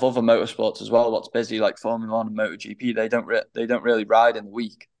a lot of other motorsports as well, what's busy like Formula One and MotoGP, they don't really ride in the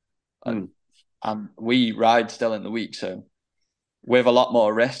week, and we ride still in the week. So with a lot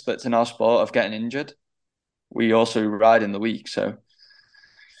more risk that's in our sport of getting injured, we also ride in the week. So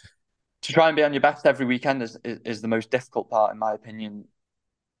to try and be on your best every weekend is the most difficult part, in my opinion,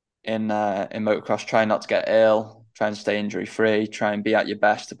 in motocross. Try not to get ill, try and stay injury free, try and be at your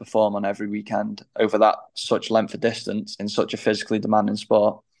best to perform on every weekend over that such length of distance in such a physically demanding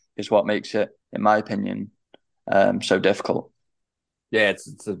sport is what makes it, in my opinion, so difficult. Yeah,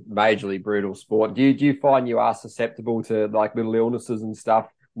 it's a majorly brutal sport. Do you find you are susceptible to like little illnesses and stuff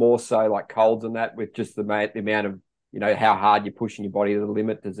more so like colds and that, with just the amount of how hard you're pushing your body to the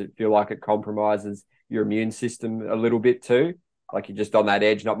limit? Does it feel like it compromises your immune system a little bit too? Like you're just on that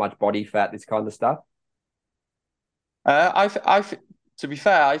edge, not much body fat, this kind of stuff. To be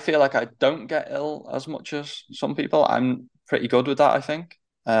fair, I feel like I don't get ill as much as some people. I'm pretty good with that, I think.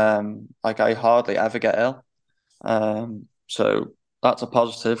 Like I hardly ever get ill. So that's a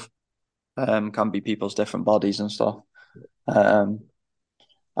positive. Can be people's different bodies and stuff.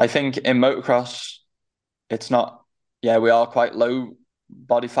 I think in motocross, it's not. Yeah, we are quite low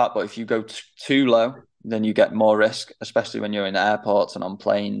body fat, but if you go too low, then you get more risk, especially when you're in airports and on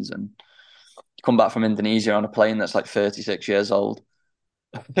planes. And you come back from Indonesia on a plane that's like 36 years old.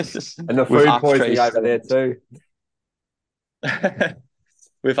 And the With food poisoning over there too.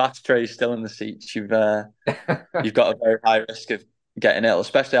 with ashtrays still in the seats, you've got a very high risk of getting ill,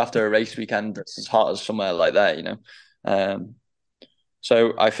 especially after a race weekend that's as hot as somewhere like that, you know. Um,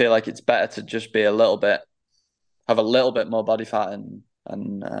 so I feel like it's better to just be have a little bit more body fat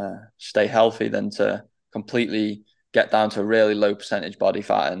and stay healthy than to completely get down to a really low percentage body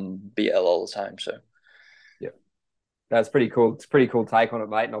fat and be ill all the time. So Yeah, that's pretty cool. It's a pretty cool take on it,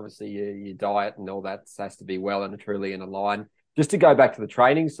 mate. And obviously your diet and all that has to be well and truly in a line. Just to go back to the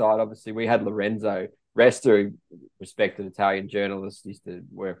training side, obviously we had Lorenzo Resta, respected Italian journalist, used to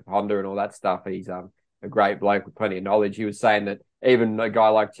work with Honda and all that stuff. He's a great bloke with plenty of knowledge. He was saying that even a guy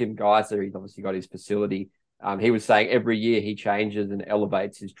like Tim Geiser, he's obviously got his facility. He was saying every year he changes and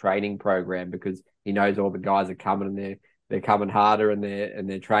elevates his training program because he knows all the guys are coming and they're coming harder and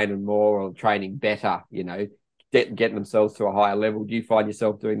they're training more or training better, you know, getting themselves to a higher level. Do you find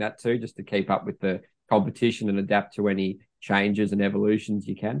yourself doing that too, just to keep up with the competition and adapt to any changes and evolutions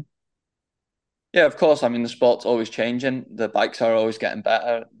you can? yeah, of course. I mean, the sport's always changing. The bikes are always getting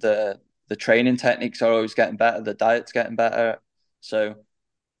better. The training techniques are always getting better. The diet's getting better. So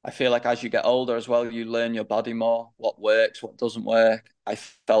I feel like as you get older as well, you learn your body more, what works, what doesn't work. I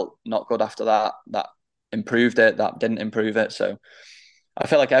felt not good after that. That improved it. That didn't improve it. So I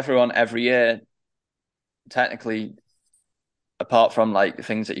feel like everyone every year, technically, apart from like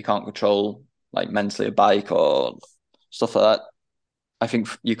things that you can't control, like mentally a bike or stuff like that, I think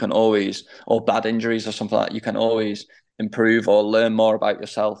you can always, or bad injuries or something like that, you can always improve or learn more about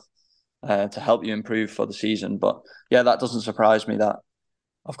yourself to help you improve for the season. But yeah, that doesn't surprise me. That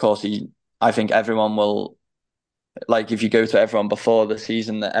of course I think everyone will, like if you go to everyone before the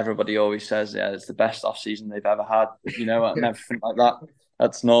season, that everybody always says, yeah, it's the best off season they've ever had, you know, and everything like that.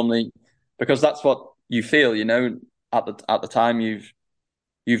 That's normally because that's what you feel, you know, at the time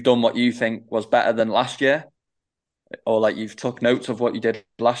you've done what you think was better than last year, or like you've took notes of what you did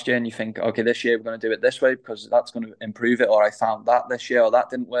last year and you think, okay, this year we're going to do it this way because that's going to improve it, or I found that this year, or that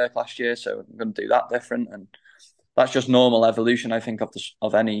didn't work last year, so I'm going to do that different. And that's just normal evolution, I think,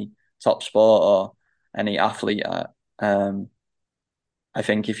 of any top sport or any athlete. Um, I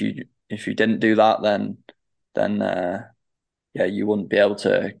think if you didn't do that, then yeah, you wouldn't be able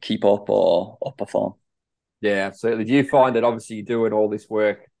to keep up or perform. Yeah, absolutely. Do you find that obviously you're doing all this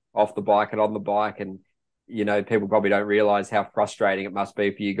work off the bike and on the bike, and you know people probably don't realize how frustrating it must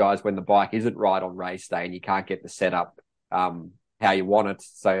be for you guys when the bike isn't right on race day and you can't get the setup how you want it,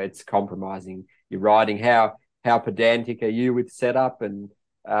 so it's compromising your riding. How pedantic are you with setup? And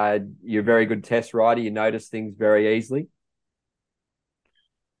you're a very good test rider. You notice things very easily.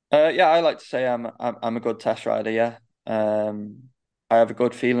 Yeah, I like to say I'm a good test rider. Yeah, I have a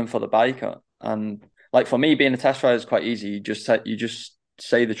good feeling for the bike, and like for me, being a test rider is quite easy. You just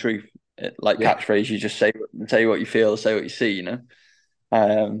say the truth, like Yeah, catchphrase. You just say what you feel, say what you see. You know.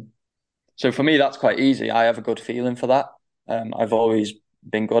 Um, so for me, that's quite easy. I have a good feeling for that. I've always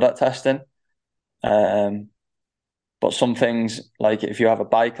been good at testing. Um, but some things, like if you have a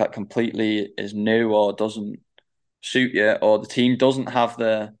bike that completely is new or doesn't suit you, or the team doesn't have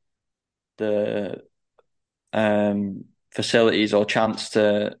the facilities or chance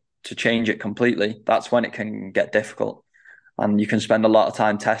to change it completely, that's when it can get difficult, and you can spend a lot of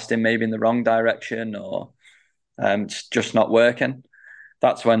time testing maybe in the wrong direction, or it's just not working.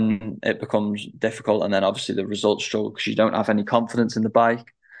 That's when it becomes difficult, and then obviously the results struggle because you don't have any confidence in the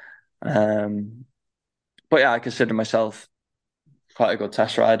bike. Um, but yeah, I consider myself quite a good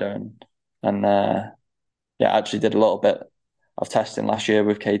test rider, and yeah, I actually did a little bit of testing last year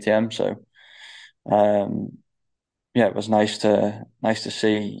with KTM, so um, yeah, it was nice to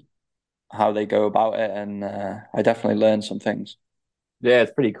see how they go about it, and I definitely learned some things. yeah,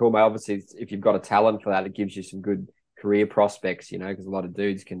 it's pretty cool, mate. Obviously, if you've got a talent for that, it gives you some good career prospects. You know, because a lot of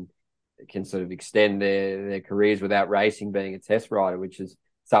dudes can sort of extend their careers without racing, being a test rider, which is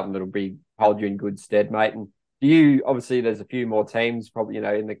something that'll be hold you in good stead, mate. And do you obviously there's a few more teams probably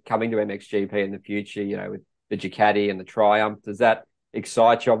in the coming to MXGP in the future, with the Ducati and the Triumph. Does that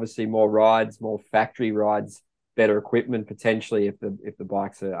excite you? Obviously, more rides, more factory rides, better equipment potentially if the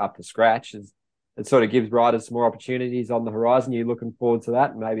bikes are up to scratch. It sort of gives riders some more opportunities on the horizon. You're looking forward to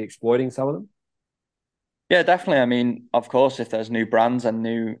that and maybe exploiting some of them. Yeah, definitely. I mean, of course, if there's new brands and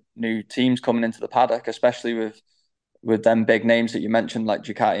new teams coming into the paddock, especially with them big names that you mentioned, like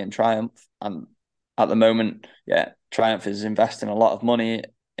Ducati and Triumph, and at the moment, yeah, Triumph is investing a lot of money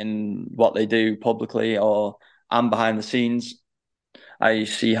in what they do publicly or and behind the scenes. I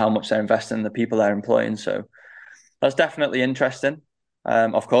see how much they're investing in the people they're employing, so that's definitely interesting.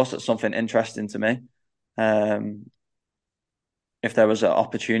 Of course, it's something interesting to me. Um, if there was an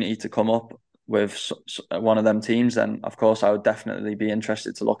opportunity to come up one of them teams, then of course I would definitely be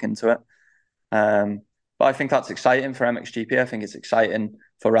interested to look into it. But I think that's exciting for MXGP. I think it's exciting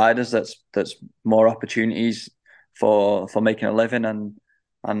for riders. That's more opportunities for making a living and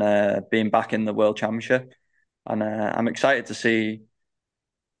being back in the World Championship. And I'm excited to see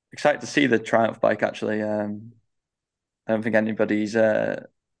the Triumph bike. Actually, I don't think anybody's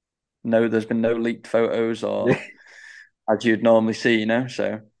there's been no leaked photos or as you'd normally see,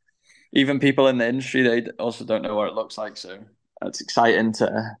 So even people in the industry, they also don't know what it looks like. So it's exciting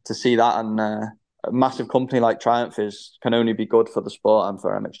to see that, and a massive company like Triumph can only be good for the sport and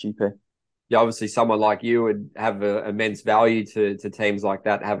for MXGP. Yeah, obviously someone like you would have immense value to teams like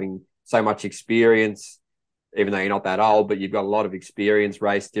that, having so much experience, even though you're not that old, but you've got a lot of experience,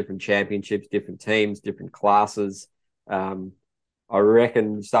 raced different championships, different teams, different classes. I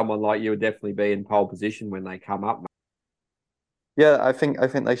reckon someone like you would definitely be in pole position when they come up. Yeah, I think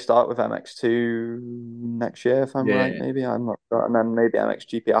they start with MX2 next year, if I'm right. Yeah. Maybe I'm not sure, and then maybe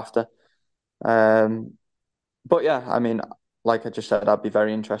MXGP after. But yeah, I mean, like I just said, I'd be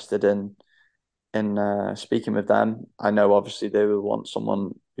very interested in speaking with them. I know obviously they will want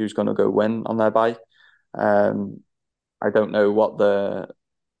someone who's going to go win on their bike. I don't know what the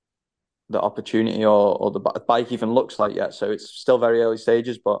opportunity or the bike even looks like yet, so it's still very early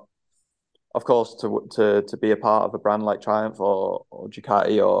stages. But of course, to be a part of a brand like Triumph or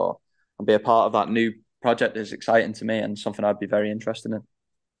Ducati or be a part of that new project is exciting to me and something I'd be very interested in.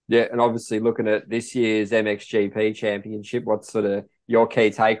 Yeah, and obviously looking at this year's MXGP Championship, what's sort of your key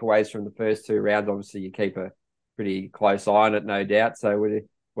takeaways from the first two rounds? Obviously, you keep a pretty close eye on it, no doubt. So,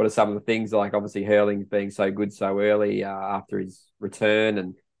 what are some of the things like obviously Hurling's being so good so early after his return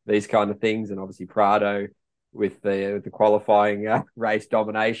and these kind of things, and obviously Prado with the qualifying race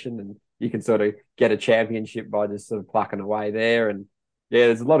domination, and you can sort of get a championship by just sort of plucking away there. And yeah,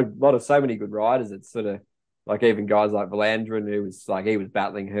 there's a lot of so many good riders. It's sort of like even guys like Valandrin, who was like he was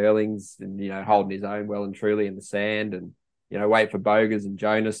battling Hurlings and holding his own well and truly in the sand, and wait for Bogas and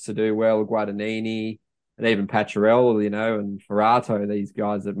Jonas to do well, Guadagnini, and even Pacharel, and Ferrato. These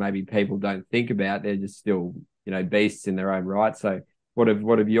guys that maybe people don't think about, they're just still beasts in their own right. So what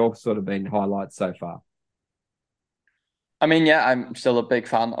have your sort of been highlights so far? I mean, yeah, I'm still a big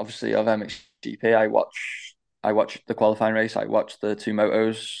fan, obviously, of MXGP. I watch the qualifying race. I watch the two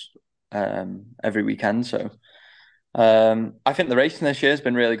motos every weekend. So I think the racing this year has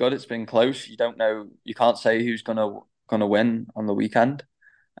been really good. It's been close. You don't know, you can't say who's gonna win on the weekend.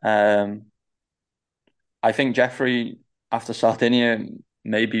 Um, I think Jeffrey after Sardinia,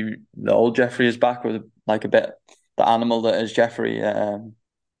 maybe the old Jeffrey is back with like a bit the animal that is Jeffrey.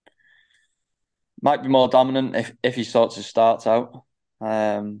 Might be more dominant if he sorts his starts out.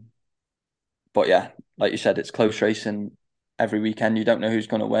 But yeah, like you said, it's close racing every weekend. You don't know who's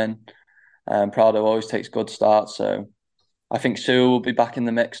going to win. Prado always takes good starts, so I think Sue will be back in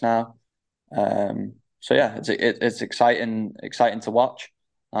the mix now. So yeah, it's exciting to watch,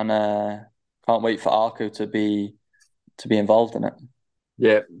 and can't wait for Arco to be involved in it.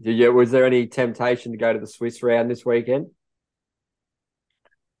 Yeah, yeah. Was there any temptation to go to the Swiss round this weekend?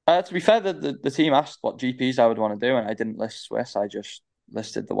 To be fair, the team asked what GPs I would want to do, and I didn't list Swiss. I just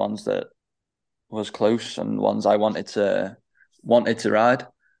listed the ones that was close and ones I wanted to ride.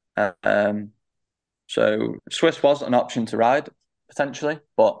 So Swiss was an option to ride potentially,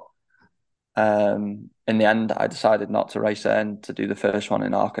 but in the end, I decided not to race there and to do the first one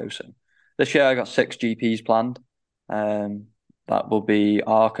in Arco. So this year I got 6 GPs planned. That will be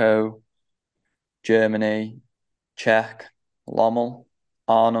Arco, Germany, Czech, Lommel,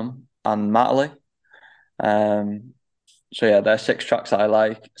 Arnhem, and Matterley. So yeah, there are 6 tracks that I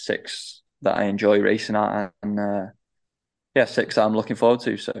like, 6 that I enjoy racing at, and yeah, 6 that I'm looking forward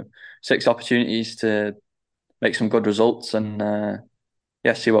to. So 6 opportunities to make some good results and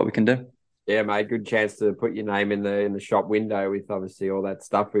yeah, see what we can do. Yeah, mate, good chance to put your name in the shop window with obviously all that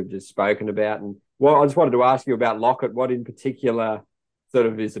stuff we've just spoken about. And well, I just wanted to ask you about Lockett. What in particular sort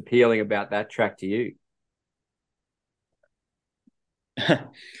of is appealing about that track to you?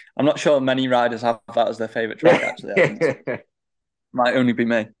 I'm not sure many riders have that as their favourite track, actually. I think it might only be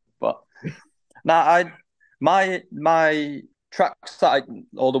me. But now my tracks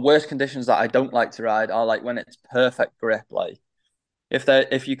or the worst conditions that I don't like to ride are like when it's perfect grip, like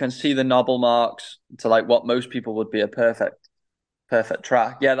if you can see the knobble marks to like what most people would be a perfect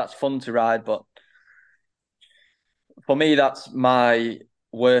track. Yeah, that's fun to ride, but for me that's my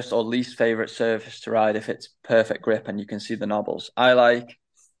worst or least favorite surface to ride if it's perfect grip and you can see the knobbles. I like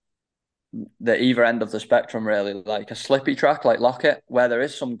the either end of the spectrum, really, like a slippy track like Lockett where there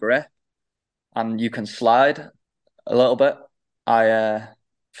is some grip and you can slide a little bit. I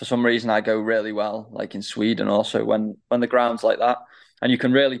for some reason I go really well, like in Sweden also when the ground's like that, and you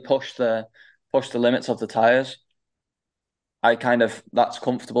can really push the limits of the tires. That's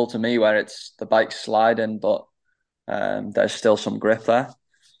comfortable to me where it's the bike's sliding, but there's still some grip there.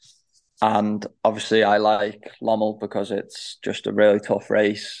 And obviously, I like Lommel because it's just a really tough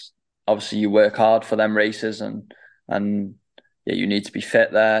race. Obviously, you work hard for them races, and yeah, you need to be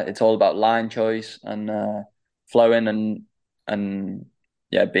fit there. It's all about line choice and flowing and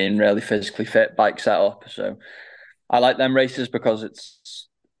yeah, being really physically fit, bike setup. So I like them races because it's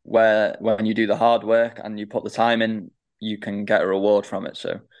where when you do the hard work and you put the time in, you can get a reward from it.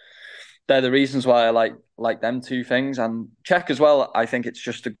 So they're the reasons why I like them two things. And Czech as well, I think it's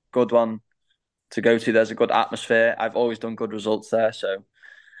just a good one to go to. There's a good atmosphere. I've always done good results there, so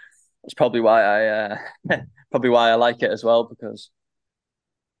it's probably why I probably why I like it as well. Because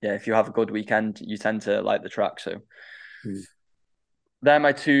yeah, if you have a good weekend, you tend to like the track. So they're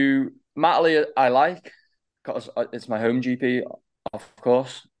my two. Matley I like because it's my home GP, of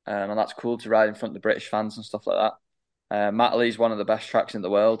course, and that's cool to ride in front of the British fans and stuff like that. Matley is one of the best tracks in the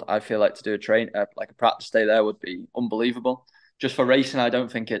world. I feel like to do like a practice day there would be unbelievable. Just for racing, I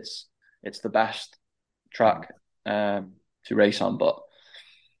don't think it's the best track to race on, but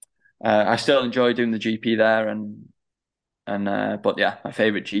I still enjoy doing the GP there. And but yeah, my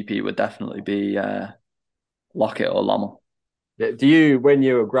favorite GP would definitely be Lockett or Lommel. Do you, when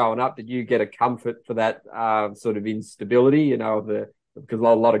you were growing up, did you get a comfort for that sort of instability? Because a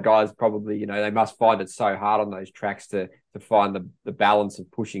lot of guys probably, they must find it so hard on those tracks to find the balance of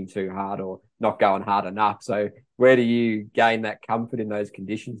pushing too hard or not going hard enough. So where do you gain that comfort in those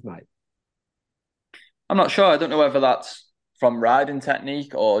conditions, mate? I'm not sure. I don't know whether that's from riding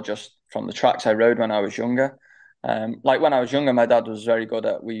technique or just from the tracks I rode when I was younger. Like when I was younger, my dad was very good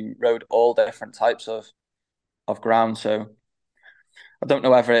at. We rode all different types of ground, so I don't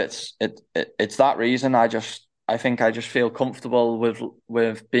know whether it's that reason. I think I just feel comfortable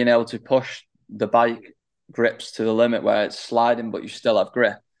with being able to push the bike grips to the limit where it's sliding, but you still have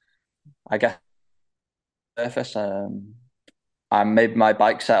grip. I guess surface. And maybe my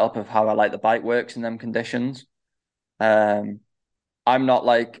bike setup of how I like the bike works in them conditions. Um, I'm not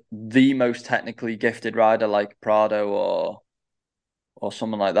like the most technically gifted rider like Prado or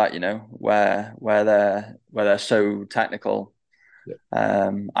someone like that, where they're so technical.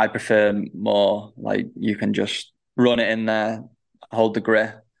 I prefer more like you can just run it in there, hold the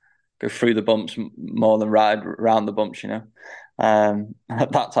grip, go through the bumps more than ride around the bumps.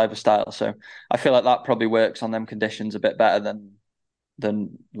 That type of style. So I feel like that probably works on them conditions a bit better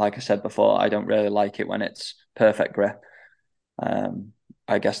than like I said before. I don't really like it when it's perfect grip.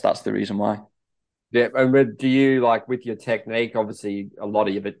 I guess that's the reason why. Yeah, and do you like with your technique? Obviously, a lot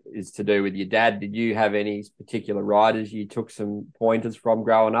of it is to do with your dad. Did you have any particular riders you took some pointers from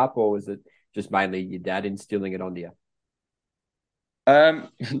growing up, or was it just mainly your dad instilling it onto you?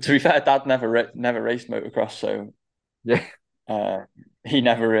 To be fair, Dad never raced motocross, so Yeah, uh, he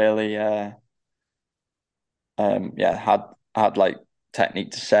never really yeah had like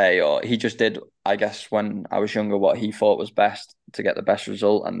technique to say, or he just did, I guess, when I was younger what he thought was best to get the best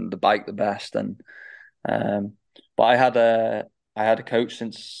result and the bike the best. And um, but I had a coach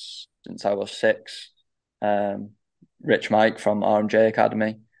since I was 6, um, Rich Mike from RMJ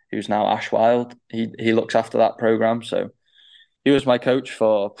Academy, who's now Ash Wild. He looks after that program, so he was my coach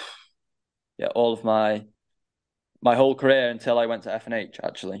for yeah all of my whole career until I went to FNH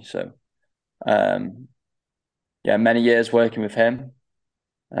actually. So um, yeah, many years working with him.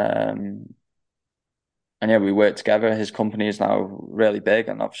 Um, and yeah, we work together. His company is now really big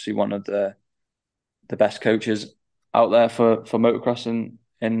and obviously one of the best coaches out there for motocross in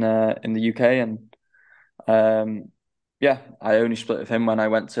the UK. And yeah, I only split with him when I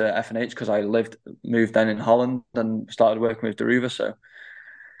went to FNH because I moved then in Holland and started working with Deruva. So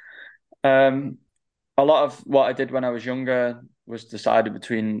a lot of what I did when I was younger was decided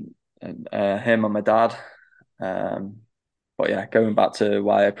between him and my dad. Um, but yeah, going back to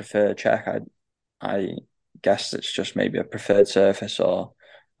why I prefer Czech, I guess it's just maybe a preferred surface or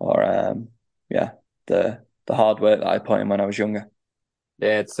yeah, the hard work that I put in when I was younger.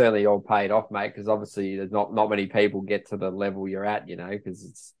 yeah, it's certainly all paid off, mate. Because obviously, there's not many people get to the level you're at,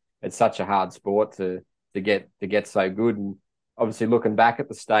 because it's such a hard sport to get so good. And obviously, looking back at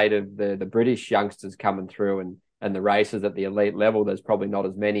the state of the British youngsters coming through and the races at the elite level, there's probably not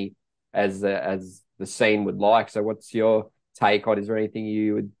as many as the scene would like. So, what's your take on? Is there anything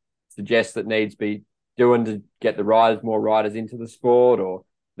you would suggest that needs to be doing to get more riders into the sport, or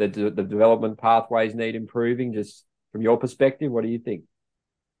the development pathways need improving? Just from your perspective, what do you think?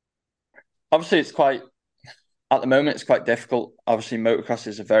 Obviously, it's quite At the moment, it's quite difficult. Obviously, motocross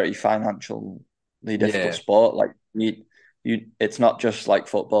is a very financially difficult Yeah. sport. Like it's not just like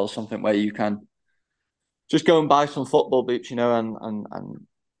football, something where you can just go and buy some football boots, and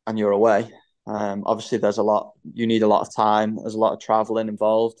you're away. Obviously, you need a lot of time. There's a lot of traveling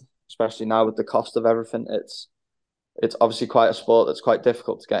involved, especially now with the cost of everything. It's obviously quite a sport that's quite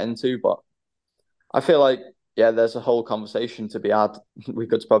difficult to get into, but I feel like, yeah, there's a whole conversation to be had. We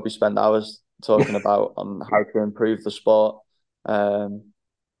could probably spend hours talking about on how to improve the sport, um,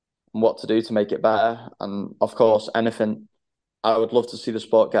 and what to do to make it better. And of course, anything, I would love to see the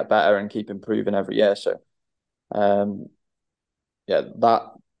sport get better and keep improving every year. So, um, yeah, that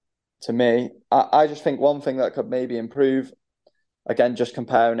to me, I just think one thing that could maybe improve, again, just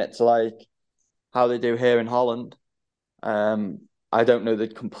comparing it to like how they do here in Holland. Um, I don't know the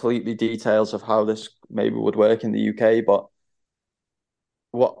completely details of how this maybe would work in the UK, but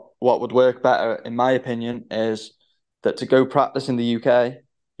what would work better, in my opinion, is that to go practice in the UK,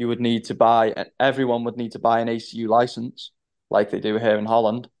 you would need to everyone would need to buy an ACU license, like they do here in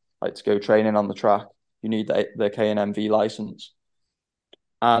Holland, like to go training on the track. You need the KNMV license.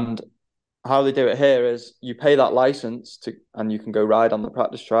 And how they do it here is you pay that license and you can go ride on the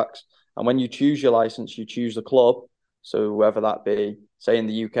practice tracks. And when you choose your license, you choose the club. So whether that be, say in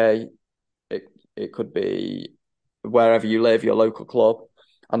the UK, it could be wherever you live, your local club,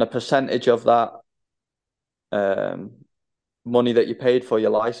 and a percentage of that um, money that you paid for your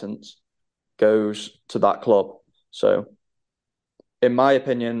license goes to that club. So, in my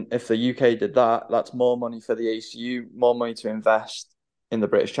opinion, if the UK did that, that's more money for the ACU, more money to invest in the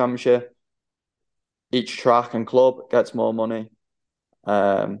British Championship. Each track and club gets more money.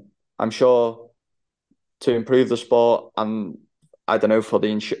 I'm sure to improve the sport, and I don't know for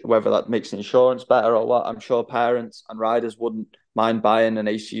whether that makes the insurance better or what. I'm sure parents and riders wouldn't mind buying an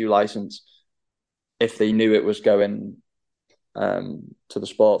ACU license if they knew it was going to the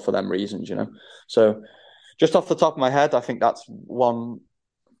sport for them reasons. So just off the top of my head, I think that's one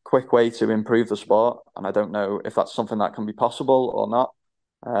quick way to improve the sport, and I don't know if that's something that can be possible or not.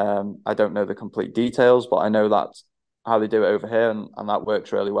 I don't know the complete details, but I know that's how they do it over here, and that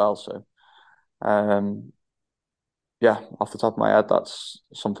works really well. So, yeah, off the top of my head, that's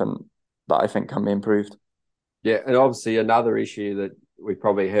something that I think can be improved. Yeah, and obviously another issue that we've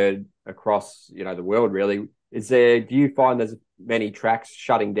probably heard across, the world really, is do you find there's many tracks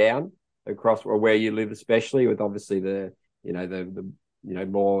shutting down across or where you live, especially with obviously the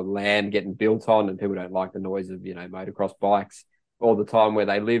more land getting built on and people don't like the noise of, motocross bikes all the time where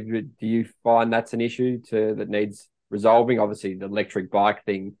they live. Do you find that's an issue that needs resolving? Obviously the electric bike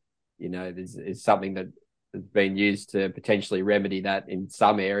thing, is something that has been used to potentially remedy that in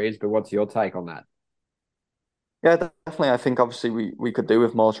some areas, but what's your take on that? Yeah, definitely. I think obviously we could do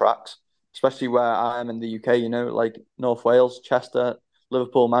with more tracks, especially where I am in the UK, like North Wales, Chester,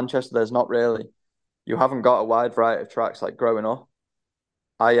 Liverpool, Manchester. There's not really, you haven't got a wide variety of tracks like growing up.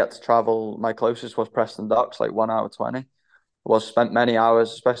 I had to travel, my closest was Preston Docks, like 1 hour 20. I was spent many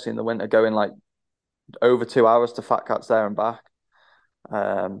hours, especially in the winter, going like over 2 hours to Fat Cats there and back.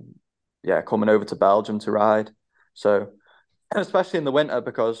 Um, yeah, coming over to Belgium to ride. So, especially in the winter,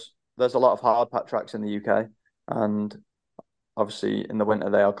 because there's a lot of hard pack tracks in the UK. And obviously in the winter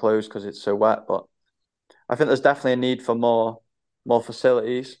they are closed because it's so wet. But I think there's definitely a need for more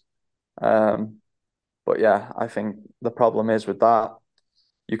facilities. Um, but yeah, I think the problem is with that,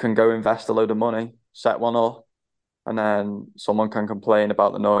 you can go invest a load of money, set one up, and then someone can complain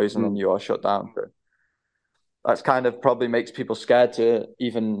about the noise, and then you are shut down. So that's kind of probably makes people scared to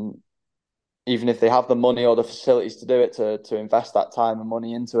even if they have the money or the facilities to do it, to invest that time and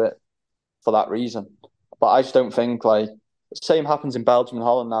money into it for that reason. But I just don't think like the same happens in Belgium and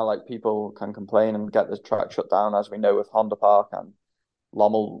Holland now. Like people can complain and get the track shut down, as we know with Honda Park, and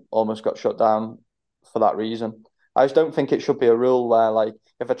Lommel almost got shut down for that reason. I just don't think it should be a rule where like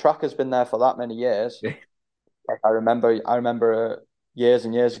if a track has been there for that many years, like I remember years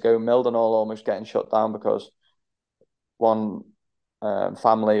and years ago Mildenhall almost getting shut down because one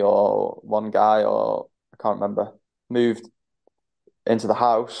family or one guy or I can't remember moved into the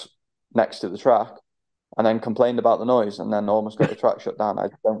house next to the track and then complained about the noise and then almost got the track shut down. I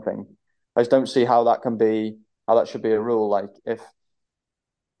just don't see how that should be a rule. Like if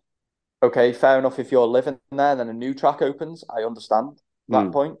okay, fair enough if you're living there, then a new track opens. I understand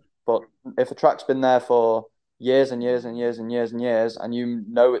that point. But if a track's been there for years and years and years and years and years, and you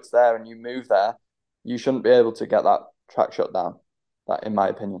know it's there and you move there, you shouldn't be able to get that track shut down. That, in my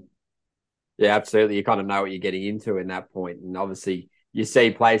opinion. Yeah, absolutely. You kind of know what you're getting into in that point. And obviously you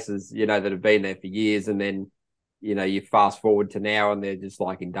see places, that have been there for years and then you fast forward to now and they're just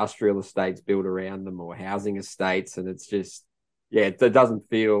like industrial estates built around them or housing estates. And it's just, yeah, it doesn't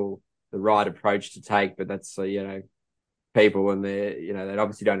feel the right approach to take, but that's, people and they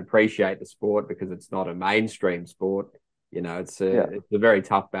obviously don't appreciate the sport because it's not a mainstream sport. Yeah. It's a very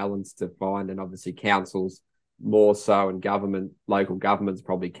tough balance to find. And obviously councils more so and local governments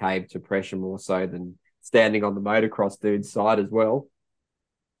probably cave to pressure more so than standing on the motocross dude's side as well.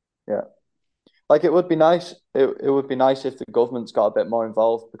 Yeah. Like it would be nice. It would be nice if the government's got a bit more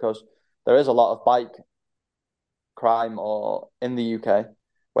involved because there is a lot of bike crime or in the UK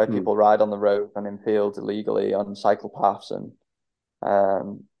where people ride on the road and in fields illegally on cycle paths and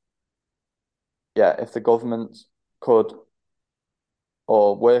um yeah, if the government could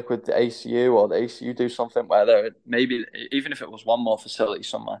or work with the ACU or the ACU do something where there maybe even if it was one more facility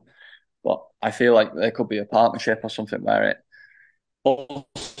somewhere, but I feel like there could be a partnership or something where it also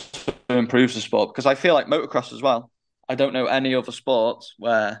improves the sport because I feel like motocross as well. I don't know any other sports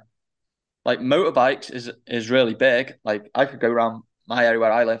where like motorbikes is really big. Like I could go around my area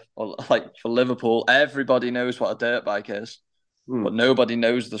where I live, or like for Liverpool, everybody knows what a dirt bike is, but nobody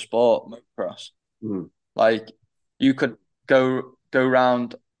knows the sport motocross. Like you could go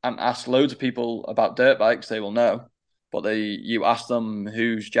around and ask loads of people about dirt bikes, they will know, but you ask them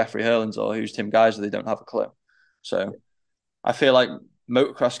who's Jeffrey Hurlins or who's Tim Geiser, they don't have a clue. So I feel like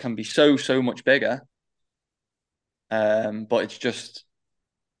motocross can be so much bigger, but it's just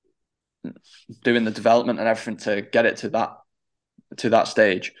doing the development and everything to get it to that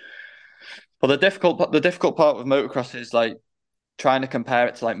stage. But the difficult part with motocross is like trying to compare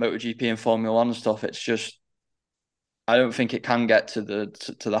it to like MotoGP and Formula One and stuff. It's just I don't think it can get to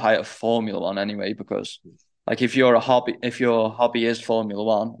the height of Formula One anyway because like if your hobby is Formula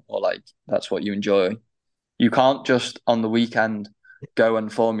One or like that's what you enjoy, you can't just on the weekend go and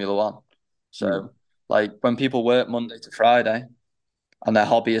Formula One. So like when people work Monday to Friday and their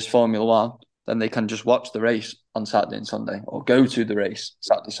hobby is Formula One, then they can just watch the race on Saturday and Sunday or go to the race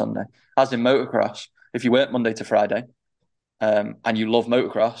Saturday, Sunday. As in motocross, if you work Monday to Friday and you love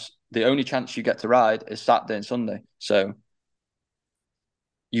motocross, the only chance you get to ride is Saturday and Sunday. So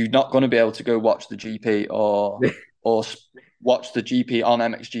you're not going to be able to go watch the GP or watch the GP on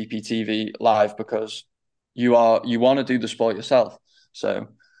MXGP TV live because you want to do the sport yourself. So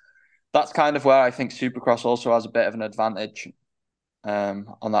that's kind of where I think Supercross also has a bit of an advantage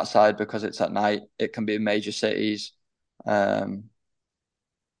on that side because it's at night. It can be in major cities. It's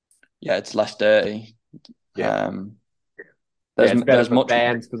less dirty. Yeah. There's It's better for much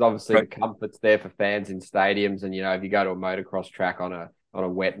fans because obviously the comfort's there for fans in stadiums. And, if you go to a motocross track on a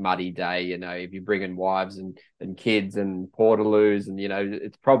wet, muddy day, if you're bringing wives and kids and portaloos and,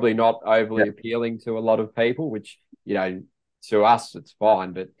 it's probably not overly appealing to a lot of people, which, to us, it's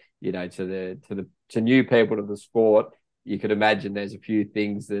fine. But, to new people to the sport, you could imagine there's a few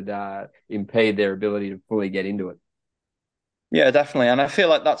things that impede their ability to fully get into it. Yeah, definitely. And I feel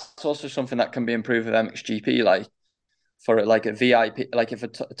like that's also something that can be improved with MXGP. Like, for like a VIP, like if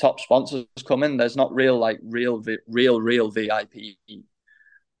top sponsors come in, there's not real VIP,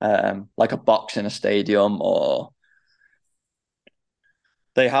 like a box in a stadium or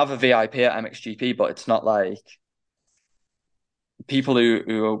they have a VIP at MXGP, but it's not like people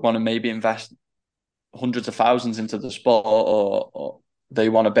who want to maybe invest hundreds of thousands into the sport or they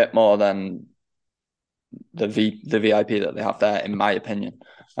want a bit more than the VIP that they have there, in my opinion.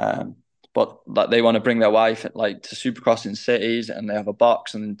 But like they want to bring their wife like to Supercross in cities, and they have a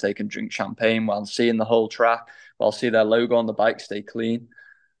box, and they can drink champagne while seeing the whole track, while see their logo on the bike stay clean.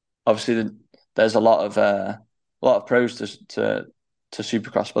 Obviously, there's a lot of pros to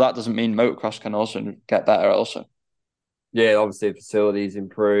Supercross, but that doesn't mean motocross can also get better. Also, Yeah, obviously facilities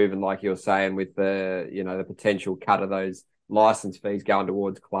improve, and like you were saying, with the potential cut of those license fees going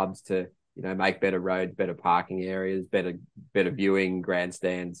towards clubs to make better roads, better parking areas, better viewing,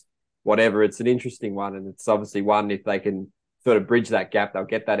 grandstands, whatever. It's an interesting one, and it's obviously one if they can sort of bridge that gap, they'll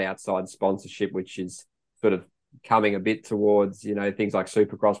get that outside sponsorship, which is sort of coming a bit towards things like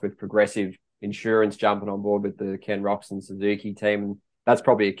Supercross with Progressive Insurance jumping on board with the Ken Roczen Suzuki team, and that's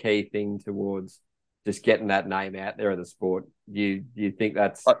probably a key thing towards just getting that name out there of the sport. Do you think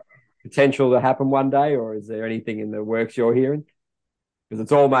that's potential to happen one day, or is there anything in the works you're hearing? Because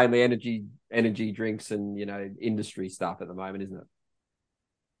it's all mainly energy drinks and industry stuff at the moment, isn't it?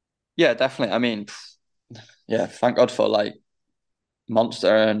 yeah, definitely. I mean, yeah, thank God for like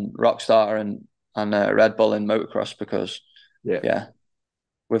Monster and Rockstar and Red Bull in motocross because yeah,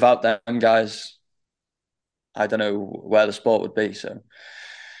 without them guys, I don't know where the sport would be. So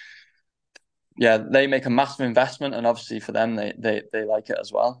yeah, they make a massive investment, and obviously for them, they like it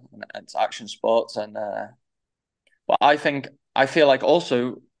as well. And it's action sports, and But I feel like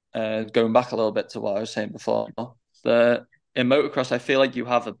also going back a little bit to what I was saying before, the in motocross, I feel like you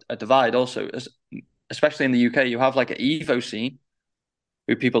have a divide also, especially in the UK. You have like an Evo scene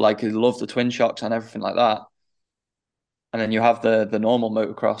who people like who love the twin shocks and everything like that, and then you have the normal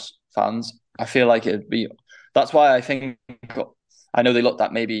motocross fans. I feel like it'd be that's why I think I know they looked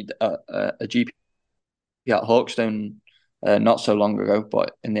at maybe a GP at Hawkstone not so long ago,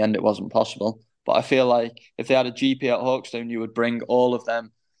 but in the end it wasn't possible. But I feel like if they had a GP at Hawkstone, you would bring all of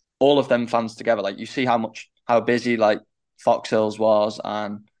them fans together. Like you see how busy like Fox Hills was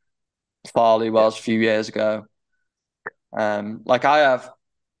and Farley Yeah. was a few years ago. Like I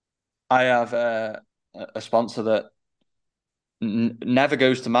have a sponsor that never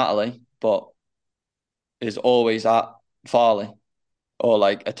goes to Matterley, but is always at Farley or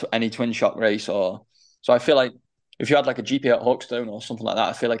like any twin shock race. Or so I feel like if you had like a GP at Hawkstone or something like that,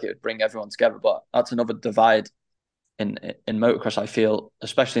 I feel like it would bring everyone together. But that's another divide in motocross. I feel,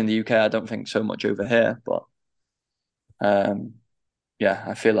 especially in the UK, I don't think so much over here, but um, yeah,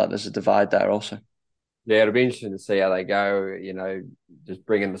 I feel like there's a divide there also. Yeah, it'll be interesting to see how they go, just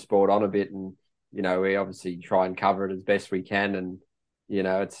bringing the sport on a bit. And, we obviously try and cover it as best we can. And,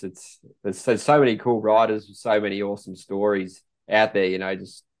 there's so many cool riders, so many awesome stories out there,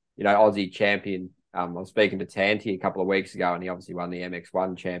 Aussie champion. I was speaking to Tanti a couple of weeks ago, and he obviously won the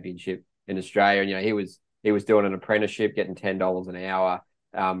MX1 championship in Australia. And, he was doing an apprenticeship, getting $10 an hour,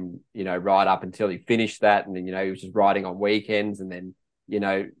 right up until he finished that. And then, he was just riding on weekends, and then,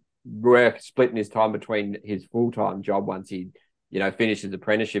 splitting his time between his full-time job once he finished his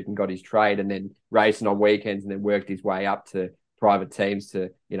apprenticeship and got his trade, and then racing on weekends, and then worked his way up to private teams to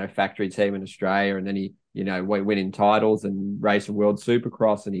factory team in Australia, and then he winning titles and racing world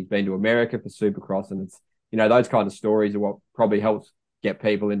supercross, and he's been to America for supercross. And it's those kind of stories are what probably helps get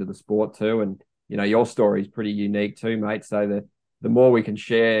people into the sport too. And your story is pretty unique too, mate, so the more we can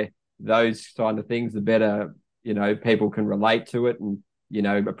share those kind of things, the better people can relate to it, and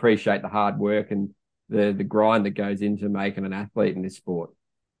appreciate the hard work and the grind that goes into making an athlete in this sport.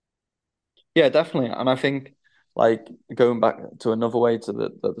 Yeah, definitely. And I think like going back to another way to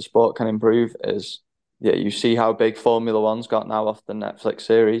that the sport can improve is yeah, you see how big Formula One's got now off the Netflix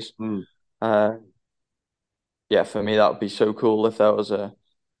series. Mm. Uh, yeah, for me that would be so cool if there was a,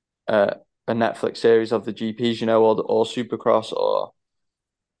 a Netflix series of the GPs, or Supercross, or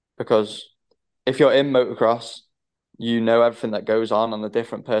because if you're in motocross, you know everything that goes on and the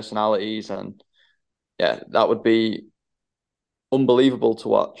different personalities, and yeah, that would be unbelievable to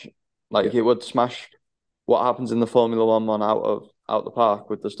watch. Yeah. Like it would smash what happens in the Formula One out the park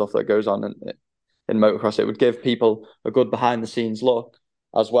with the stuff that goes on in motocross. It would give people a good behind the scenes look,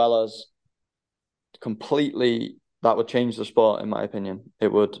 as well as completely that would change the sport. In my opinion,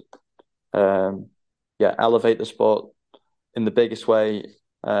 it would, yeah, elevate the sport in the biggest way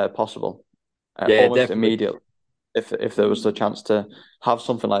possible, Yeah, almost definitely. immediately. If there was the chance to have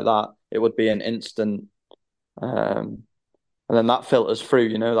something like that, it would be an instant. And then that filters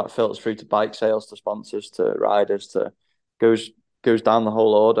through, that filters through to bike sales, to sponsors, to riders, to goes goes down the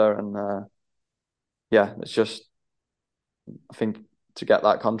whole order. And yeah, it's just I think to get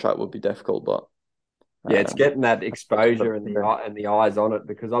that contract would be difficult, but Yeah, it's getting that that's what exposure we and can the do. and the eyes on it,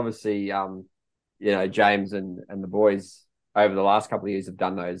 because obviously, James and the boys over the last couple of years have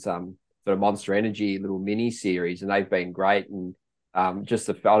done those sort of Monster Energy little mini series, and they've been great. And I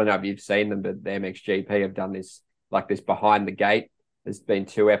don't know if you've seen them, but the MXGP have done this behind the gate. There's been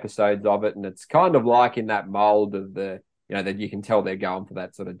 2 episodes of it, and it's kind of like in that mold of that you can tell they're going for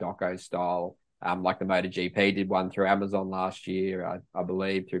that sort of doco style. Like the MotoGP did one through Amazon last year, I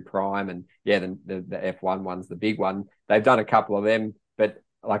believe, through Prime. And yeah, the F1 one's the big one. They've done a couple of them, but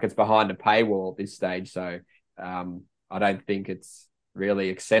like it's behind a paywall at this stage. So I don't think it's really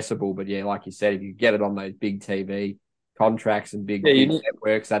accessible. But yeah, like you said, if you get it on those big TV contracts and Yeah, big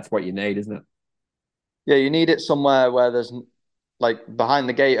networks, that's what you need, isn't it? you need it somewhere where there's like behind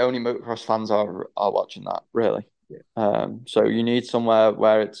the gate. Only motocross fans are watching that really. Yeah. So you need somewhere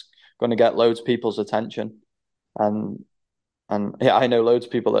where it's going to get loads of people's attention, and yeah, I know loads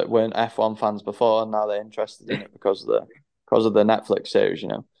of people that weren't F1 fans before, and now they're interested in it because of the Netflix series.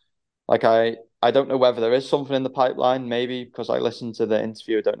 Like I don't know whether there is something in the pipeline. Maybe because I listened to the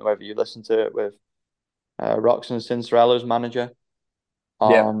interview. I don't know whether you listened to it with Roxanne Cincerella's manager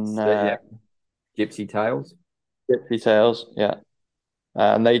Yep. on So, yeah. Gypsy Tales. details. Yeah,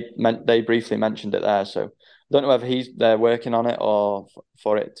 and they briefly mentioned it there. So I don't know whether they're working on it or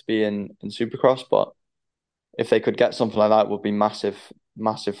for it to be in Supercross, but if they could get something like that, it would be massive,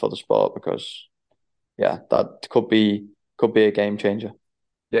 massive for the sport because yeah, that could be a game changer.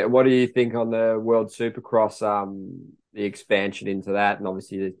 Yeah, what do you think on the World Supercross, the expansion into that, and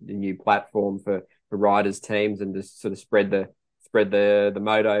obviously the new platform for riders, teams, and just sort of spread the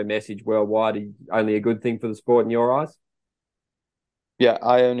moto message worldwide? Only a good thing for the sport in your eyes? Yeah,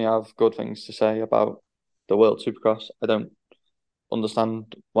 I only have good things to say about the World Supercross. I don't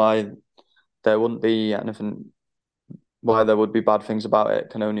understand why there wouldn't be anything, why there would be bad things about it. It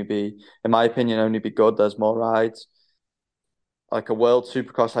can only be, in my opinion, only be good. There's more rides. Like a World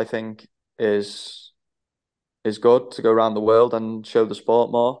Supercross, I think is good to go around the world and show the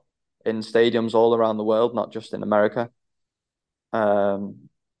sport more in stadiums all around the world, not just in America. Um,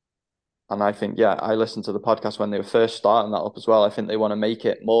 and I think, yeah, I listened to the podcast when they were first starting that up as well. I think they want to make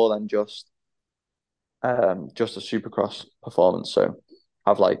it more than just a Supercross performance. So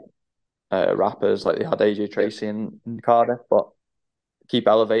have like rappers like they had AJ Yep. Tracy in Cardiff, but keep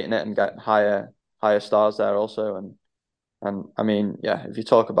elevating it and get higher stars there also. And I mean, yeah, if you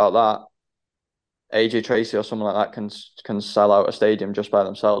talk about that, AJ Tracy or someone like that can sell out a stadium just by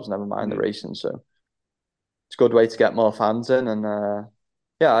themselves, never mind the Mm. racing. So it's a good way to get more fans in. And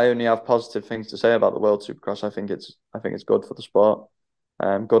yeah, I only have positive things to say about the World Supercross. I think it's good for the sport,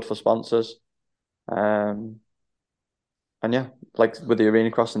 good for sponsors, um, and yeah, like with the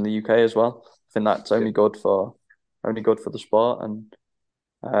arena cross in the UK as well. I think that's Yep. only good for the sport. And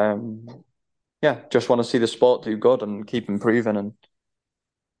yeah, just want to see the sport do good and keep improving. And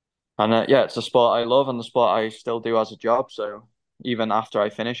yeah, it's a sport I love and the sport I still do as a job. So even after I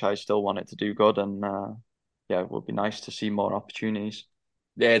finish, I still want it to do good. And yeah, it would be nice to see more opportunities.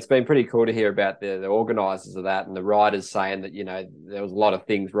 Yeah, it's been pretty cool to hear about the organisers of that and the riders saying that, there was a lot of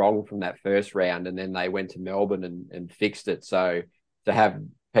things wrong from that first round, and then they went to Melbourne and fixed it. So to have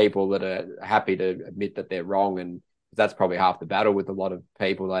people that are happy to admit that they're wrong, and that's probably half the battle with a lot of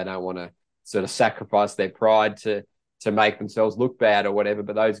people. They don't want to sort of sacrifice their pride to make themselves look bad or whatever.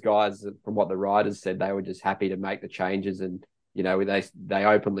 But those guys, from what the riders said, they were just happy to make the changes, and they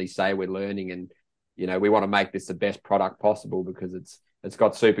openly say we're learning, and we want to make this the best product possible because it's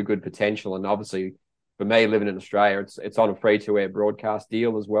got super good potential. And obviously, for me, living in Australia, it's on a free to air broadcast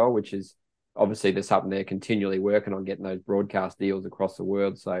deal as well, which is obviously there's something they're continually working on getting those broadcast deals across the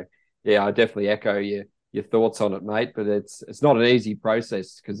world. So yeah, I definitely echo your thoughts on it, mate. But it's not an easy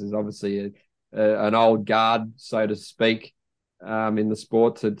process because there's obviously an old guard, so to speak, in the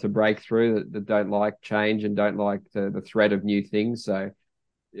sport to break through that don't like change and don't like the threat of new things. So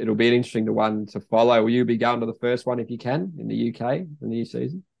it'll be an interesting one to follow. Will you be going to the first one if you can in the UK in the new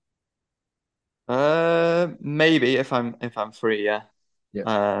season? Maybe if I'm free, yeah. Yeah.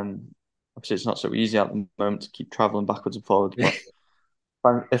 Obviously it's not so easy at the moment to keep traveling backwards and forwards,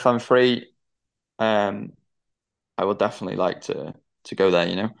 but if I'm free, um, I would definitely like to go there,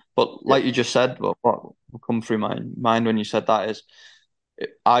 you know. But Yeah. like you just said, what come through my mind when you said that is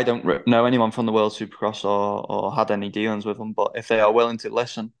I don't know anyone from the World Supercross or had any dealings with them, but if they are willing to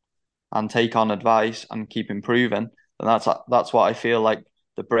listen and take on advice and keep improving, then that's what I feel like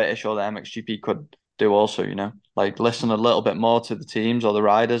the British or the MXGP could do also, you know, like listen a little bit more to the teams or the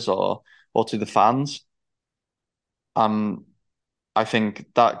riders or to the fans. And I think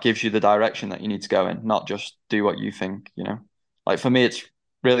that gives you the direction that you need to go in, not just do what you think, you know. Like for me, it's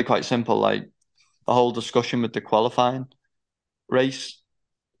really quite simple. Like the whole discussion with the qualifying race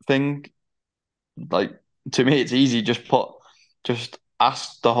thing, like to me, it's easy. Just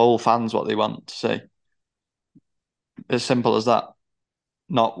ask the whole fans what they want to see. As simple as that.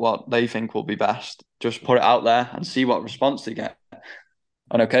 Not what they think will be best. Just put it out there and see what response they get.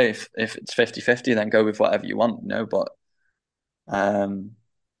 And okay, if it's 50-50, then go with whatever you want, you know. But um,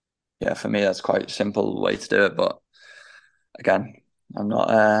 yeah, for me, that's quite a simple way to do it. But again, I'm not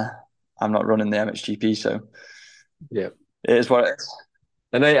uh, I'm not running the MXGP, so Yeah. it is what it is.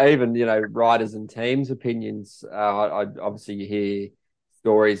 And even, riders and teams' opinions. Obviously, you hear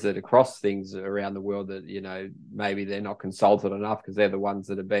stories that across things around the world that, maybe they're not consulted enough because they're the ones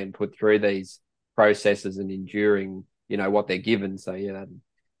that have been put through these processes and enduring, what they're given. So, yeah, that'd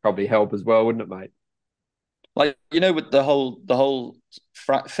probably help as well, wouldn't it, mate? Like you know, with the whole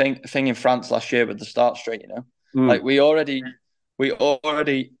thing in France last year with the start straight, you know, Mm. like we already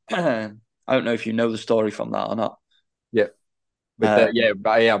I don't know if you know the story from that or not. Yeah. With the Um,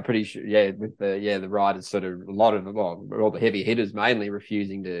 but yeah, I'm pretty sure. Yeah, with the riders, sort of a lot of well, all the heavy hitters mainly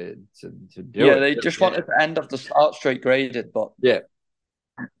refusing to do yeah, it. they just Yeah, wanted the end of the start straight graded, but yeah,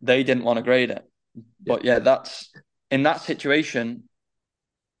 they didn't want to grade it. yeah, But yeah, that's in that situation.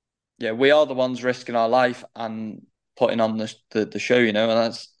 Yeah, we are the ones risking our life and putting on the show, you know,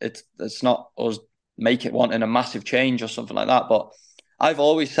 and it's not us make it wanting a massive change or something like that. But I've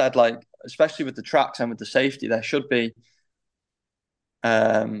always said, like, especially with the tracks and with the safety, there should be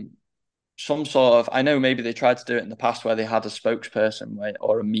um, some sort of, I know maybe they tried to do it in the past where they had a spokesperson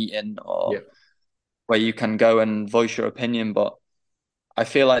or a meeting or Yeah. where you can go and voice your opinion, but I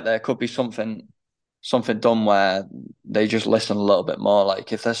feel like there could be something done where they just listen a little bit more.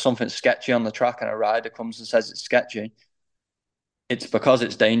 Like if there's something sketchy on the track and a rider comes and says it's sketchy, it's because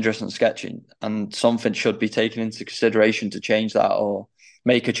it's dangerous and sketchy, and something should be taken into consideration to change that or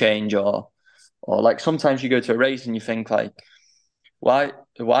make a change or like sometimes you go to a race and you think like why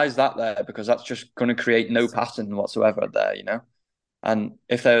is that there? Because that's just going to create no pattern whatsoever there, you know. And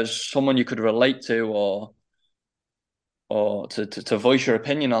if there's someone you could relate to or to voice your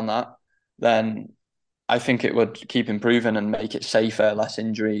opinion on that, then I think it would keep improving and make it safer, less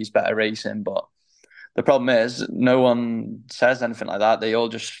injuries, better racing. But the problem is no one says anything like that. We all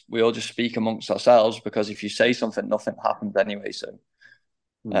just speak amongst ourselves because if you say something, nothing happens anyway. So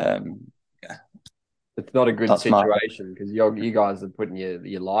Hmm. yeah, It's not a good that's my situation because you guys are putting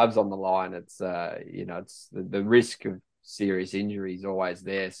your lives on the line. It's it's the risk of serious injury is always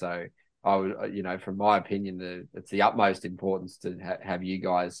there. So I would from my opinion, it's the utmost importance to have you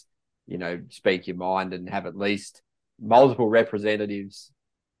guys speak your mind and have at least multiple representatives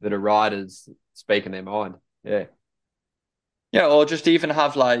that are riders speaking their mind. Yeah. yeah, or just even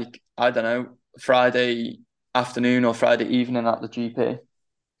have like I don't know Friday afternoon or Friday evening at the GP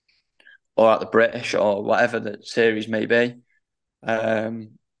or at the British or whatever the series may be.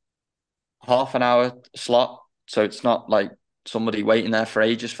 Um, Half an hour slot, so it's not like somebody waiting there for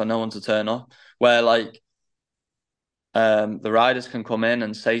ages for no one to turn up. Where like the riders can come in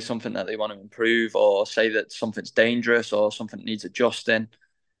and say something that they want to improve, or say that something's dangerous or something needs adjusting.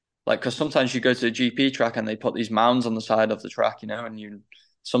 Like because sometimes you go to a GP track and they put these mounds on the side of the track, you know, and you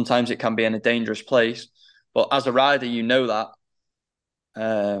sometimes it can be in a dangerous place. But as a rider, you know that,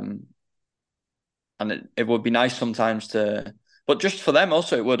 um, and it would be nice sometimes to. But just for them,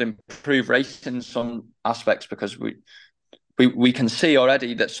 also, it would improve racing in some aspects because we can see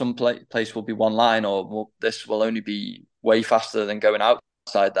already that some place will be one line or this will only be way faster than going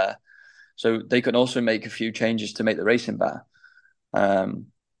outside there. So they can also make a few changes to make the racing better. Um,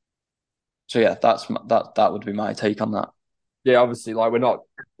 so yeah, that would be my take on that. Yeah, obviously, like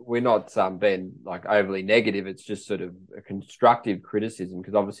we're not being like overly negative. It's just sort of a constructive criticism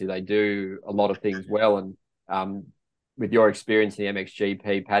because obviously they do a lot of things well. And um, with your experience in the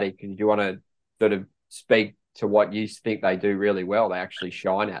MXGP, Paddy, do you want to sort of speak to what you think they do really well? They actually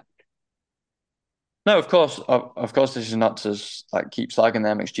shine at. No, of course, this is not to like keep slagging the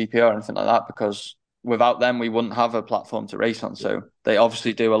MXGP or anything like that because without them we wouldn't have a platform to race on. So they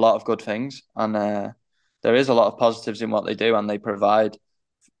obviously do a lot of good things, and there is a lot of positives in what they do, and they provide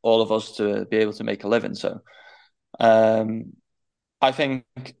all of us to be able to make a living. So um, I think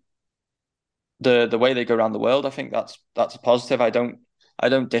the way they go around the world, I think that's a positive. I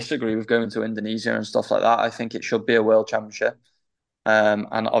don't disagree with going to Indonesia and stuff like that. I think it should be a world championship. And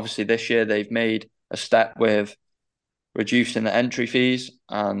obviously this year they've made a step with reducing the entry fees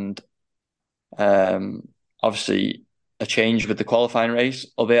and um, obviously a change with the qualifying race,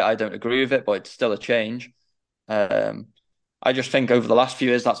 albeit I don't agree with it, but it's still a change. Um, I just think over the last few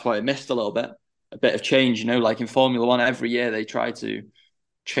years that's what it missed a bit of change. You know, like in Formula One, every year they try to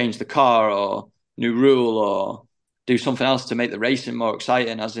change the car or new rule or do something else to make the racing more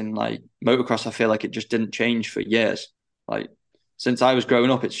exciting. As in, like motocross, I feel like it just didn't change for years. Like since I was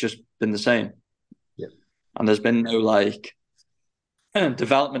growing up, it's just been the same, Yeah. and there's been no like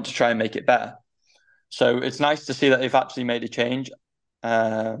development to try and make it better. So it's nice to see that they've actually made a change.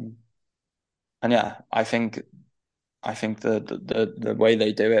 Um, and yeah, I think the way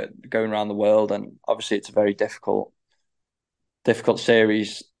they do it, going around the world, and obviously it's a very difficult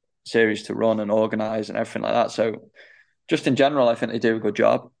series to run and organize and everything like that. So just in general, I think they do a good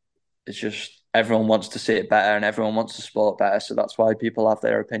job. It's just everyone wants to see it better and everyone wants the sport better. So that's why people have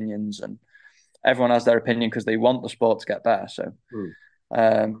their opinions and everyone has their opinion because they want the sport to get better. So Mm.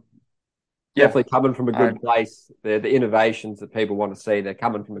 um, yeah, Definitely coming from a I, good place. The innovations that people want to see, they're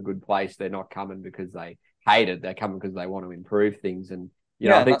coming from a good place. They're not coming because they hate it. They're coming because they want to improve things. And I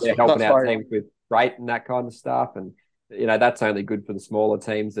yeah, think they're helping that's out why. teams with rate and that kind of stuff. And that's only good for the smaller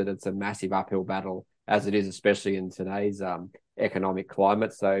teams. That it's a massive uphill battle as it is, especially in today's economic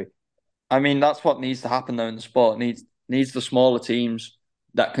climate. So I mean, that's what needs to happen though in the sport. Needs the smaller teams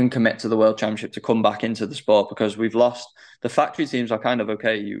that can commit to the world championship to come back into the sport because we've lost the factory teams are kind of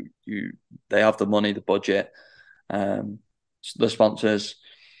okay. They have the money, the budget, um, the sponsors.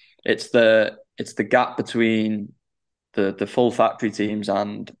 It's the gap between the full factory teams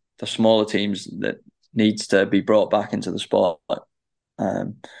and the smaller teams that needs to be brought back into the sport,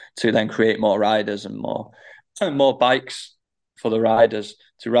 to then create more riders and more bikes for the riders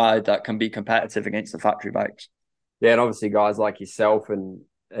to ride that can be competitive against the factory bikes. Yeah, and obviously guys like yourself and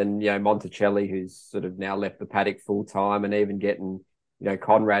Monticelli, who's sort of now left the paddock full time, and even getting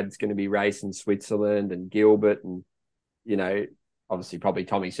Conrad's going to be racing Switzerland, and Gilbert, and obviously probably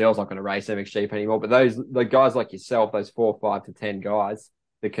Tommy Searle's not going to race MXGP anymore. But the guys like yourself, those 4, 5 to 10 guys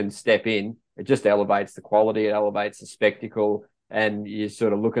that can step in, it just elevates the quality, it elevates the spectacle. And you're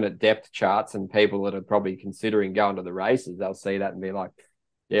sort of looking at depth charts, and people that are probably considering going to the races, they'll see that and be like,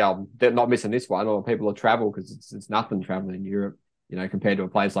 yeah, they're not missing this one. Or people will travel because it's nothing traveling in Europe, compared to a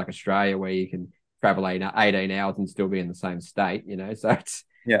place like Australia where you can travel 18 hours and still be in the same state, So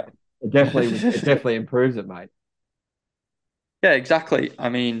it definitely improves it, mate. Yeah, exactly. I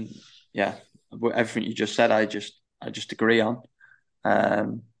mean, yeah, everything you just said, I just agree on.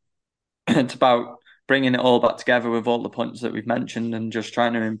 It's about bringing it all back together with all the points that we've mentioned and just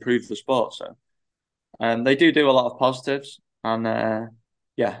trying to improve the sport. So, they do a lot of positives, and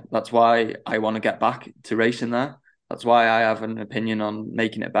yeah, that's why I want to get back to racing there. That's why I have an opinion on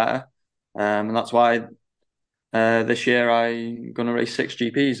making it better, and that's why this year I'm going to race 6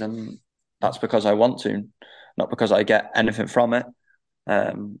 GPs, and that's because I want to, not because I get anything from it,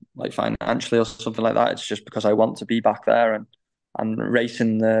 like financially or something like that. It's just because I want to be back there and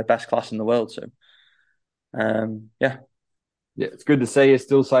racing the best class in the world. So, yeah. Yeah, it's good to see you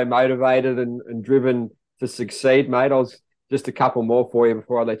still so motivated and driven to succeed, mate. I was just a couple more for you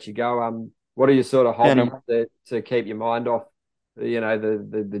before I let you go. What are your sort of Yeah, hobbies no. to keep your mind off,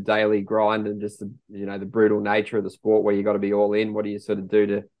 the daily grind and just the brutal nature of the sport where you got to be all in? What do you sort of do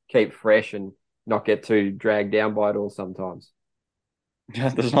to keep fresh and not get too dragged down by it all sometimes? Yeah,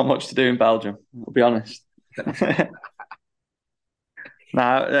 there's not much to do in Belgium, I'll be honest.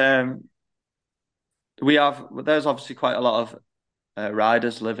 Now, there's obviously quite a lot of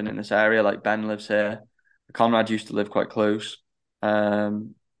riders living in this area. Like Ben lives here. Conrad used to live quite close.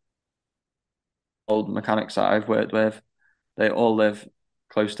 Um, Old mechanics that I've worked with, they all live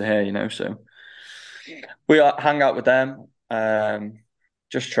close to here, so we hang out with them.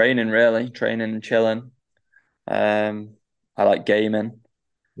 Just training, really, training and chilling. I like gaming.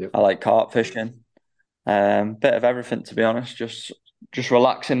 Yep. I like kart fishing. Bit of everything, to be honest. Just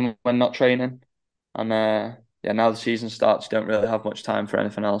relaxing when not training. And yeah, now the season starts, you don't really have much time for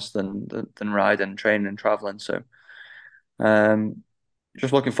anything else than riding, training, and traveling. So, um,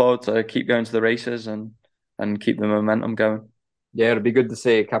 just looking forward to keep going to the races and keep the momentum going. Yeah, it'll be good to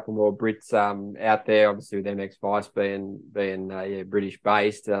see a couple more Brits out there. Obviously, with MX Vice being British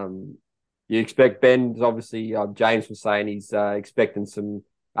based. You expect Ben's obviously. James was saying he's expecting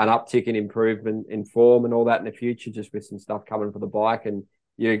an uptick in improvement in form and all that in the future, just with some stuff coming for the bike. And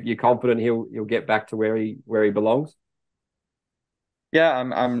you're confident he'll get back to where he belongs. Yeah,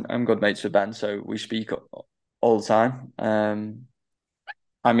 I'm good mates with Ben, so we speak all the time.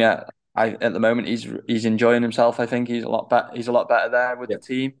 Yeah, at the moment he's enjoying himself. I think he's a lot better. He's a lot better there with Yeah, the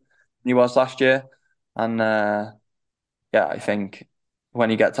team than he was last year, and yeah, I think when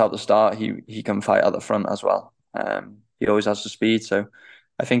he gets out the start, he can fight at the front as well. He always has the speed, so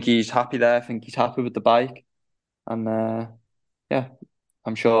I think he's happy there. I think he's happy with the bike, and yeah,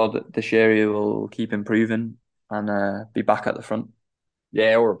 I'm sure that this year he will keep improving and be back at the front.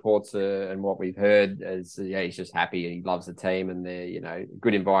 yeah. All reports and what we've heard is he's just happy and he loves the team, and they're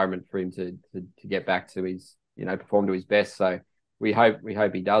good environment for him to get back to his perform to his best. So we hope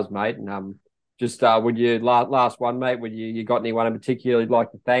he does, mate. And just would you last one, mate? Would you got anyone in particular you'd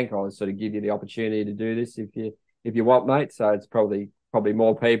like to thank? I'll sort of give you the opportunity to do this if you want, mate. So it's probably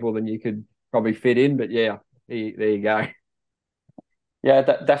more people than you could probably fit in, but yeah, there you go. Yeah,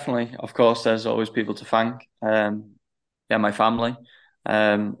 definitely. Of course, there's always people to thank. Yeah, my family.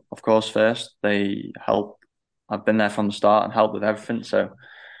 Of course, first they help. I've been there from the start and helped with everything. So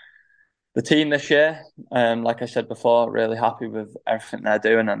the team this year, like I said before, really happy with everything they're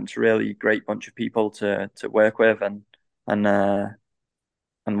doing, and it's a really great bunch of people to work with and uh,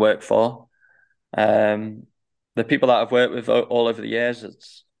 and work for. Um, the people that I've worked with all over the years,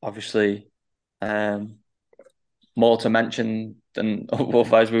 it's obviously um, more to mention than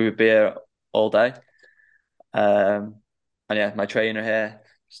otherwise we would be here all day. Um, and yeah, my trainer here,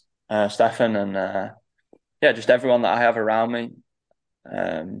 Stefan, and yeah, just everyone that I have around me.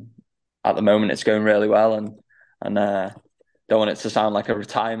 Um, at the moment, it's going really well, and don't want it to sound like a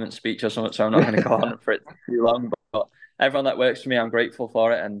retirement speech or something, so I'm not going to go on for it too long. But everyone that works for me, I'm grateful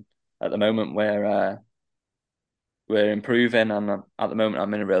for it, and at the moment we're improving, and at the moment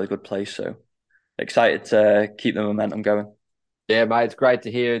I'm in a really good place. So excited to keep the momentum going. Yeah, mate, it's great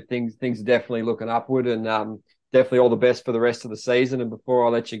to hear things are definitely looking upward, and definitely all the best for the rest of the season. And before I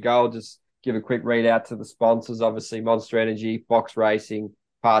let you go, I'll just give a quick read out to the sponsors. Obviously, Monster Energy, Fox Racing,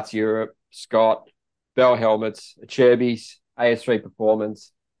 Parts Europe, Scott, Bell Helmets, Acherbys, AS3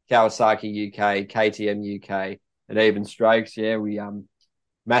 Performance, Kawasaki UK, KTM UK, and Even Strokes. Yeah, we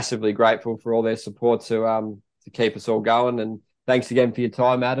massively grateful for all their support to keep us all going. And thanks again for your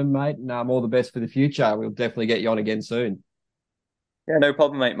time, Adam, mate. And all the best for the future. We'll definitely get you on again soon. Yeah, no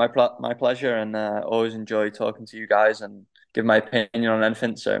problem, mate. My pleasure, and always enjoy talking to you guys and give my opinion on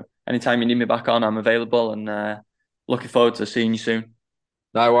anything. So anytime you need me back on, I'm available, and looking forward to seeing you soon.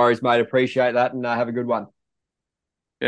 No worries, mate. Appreciate that, and have a good one.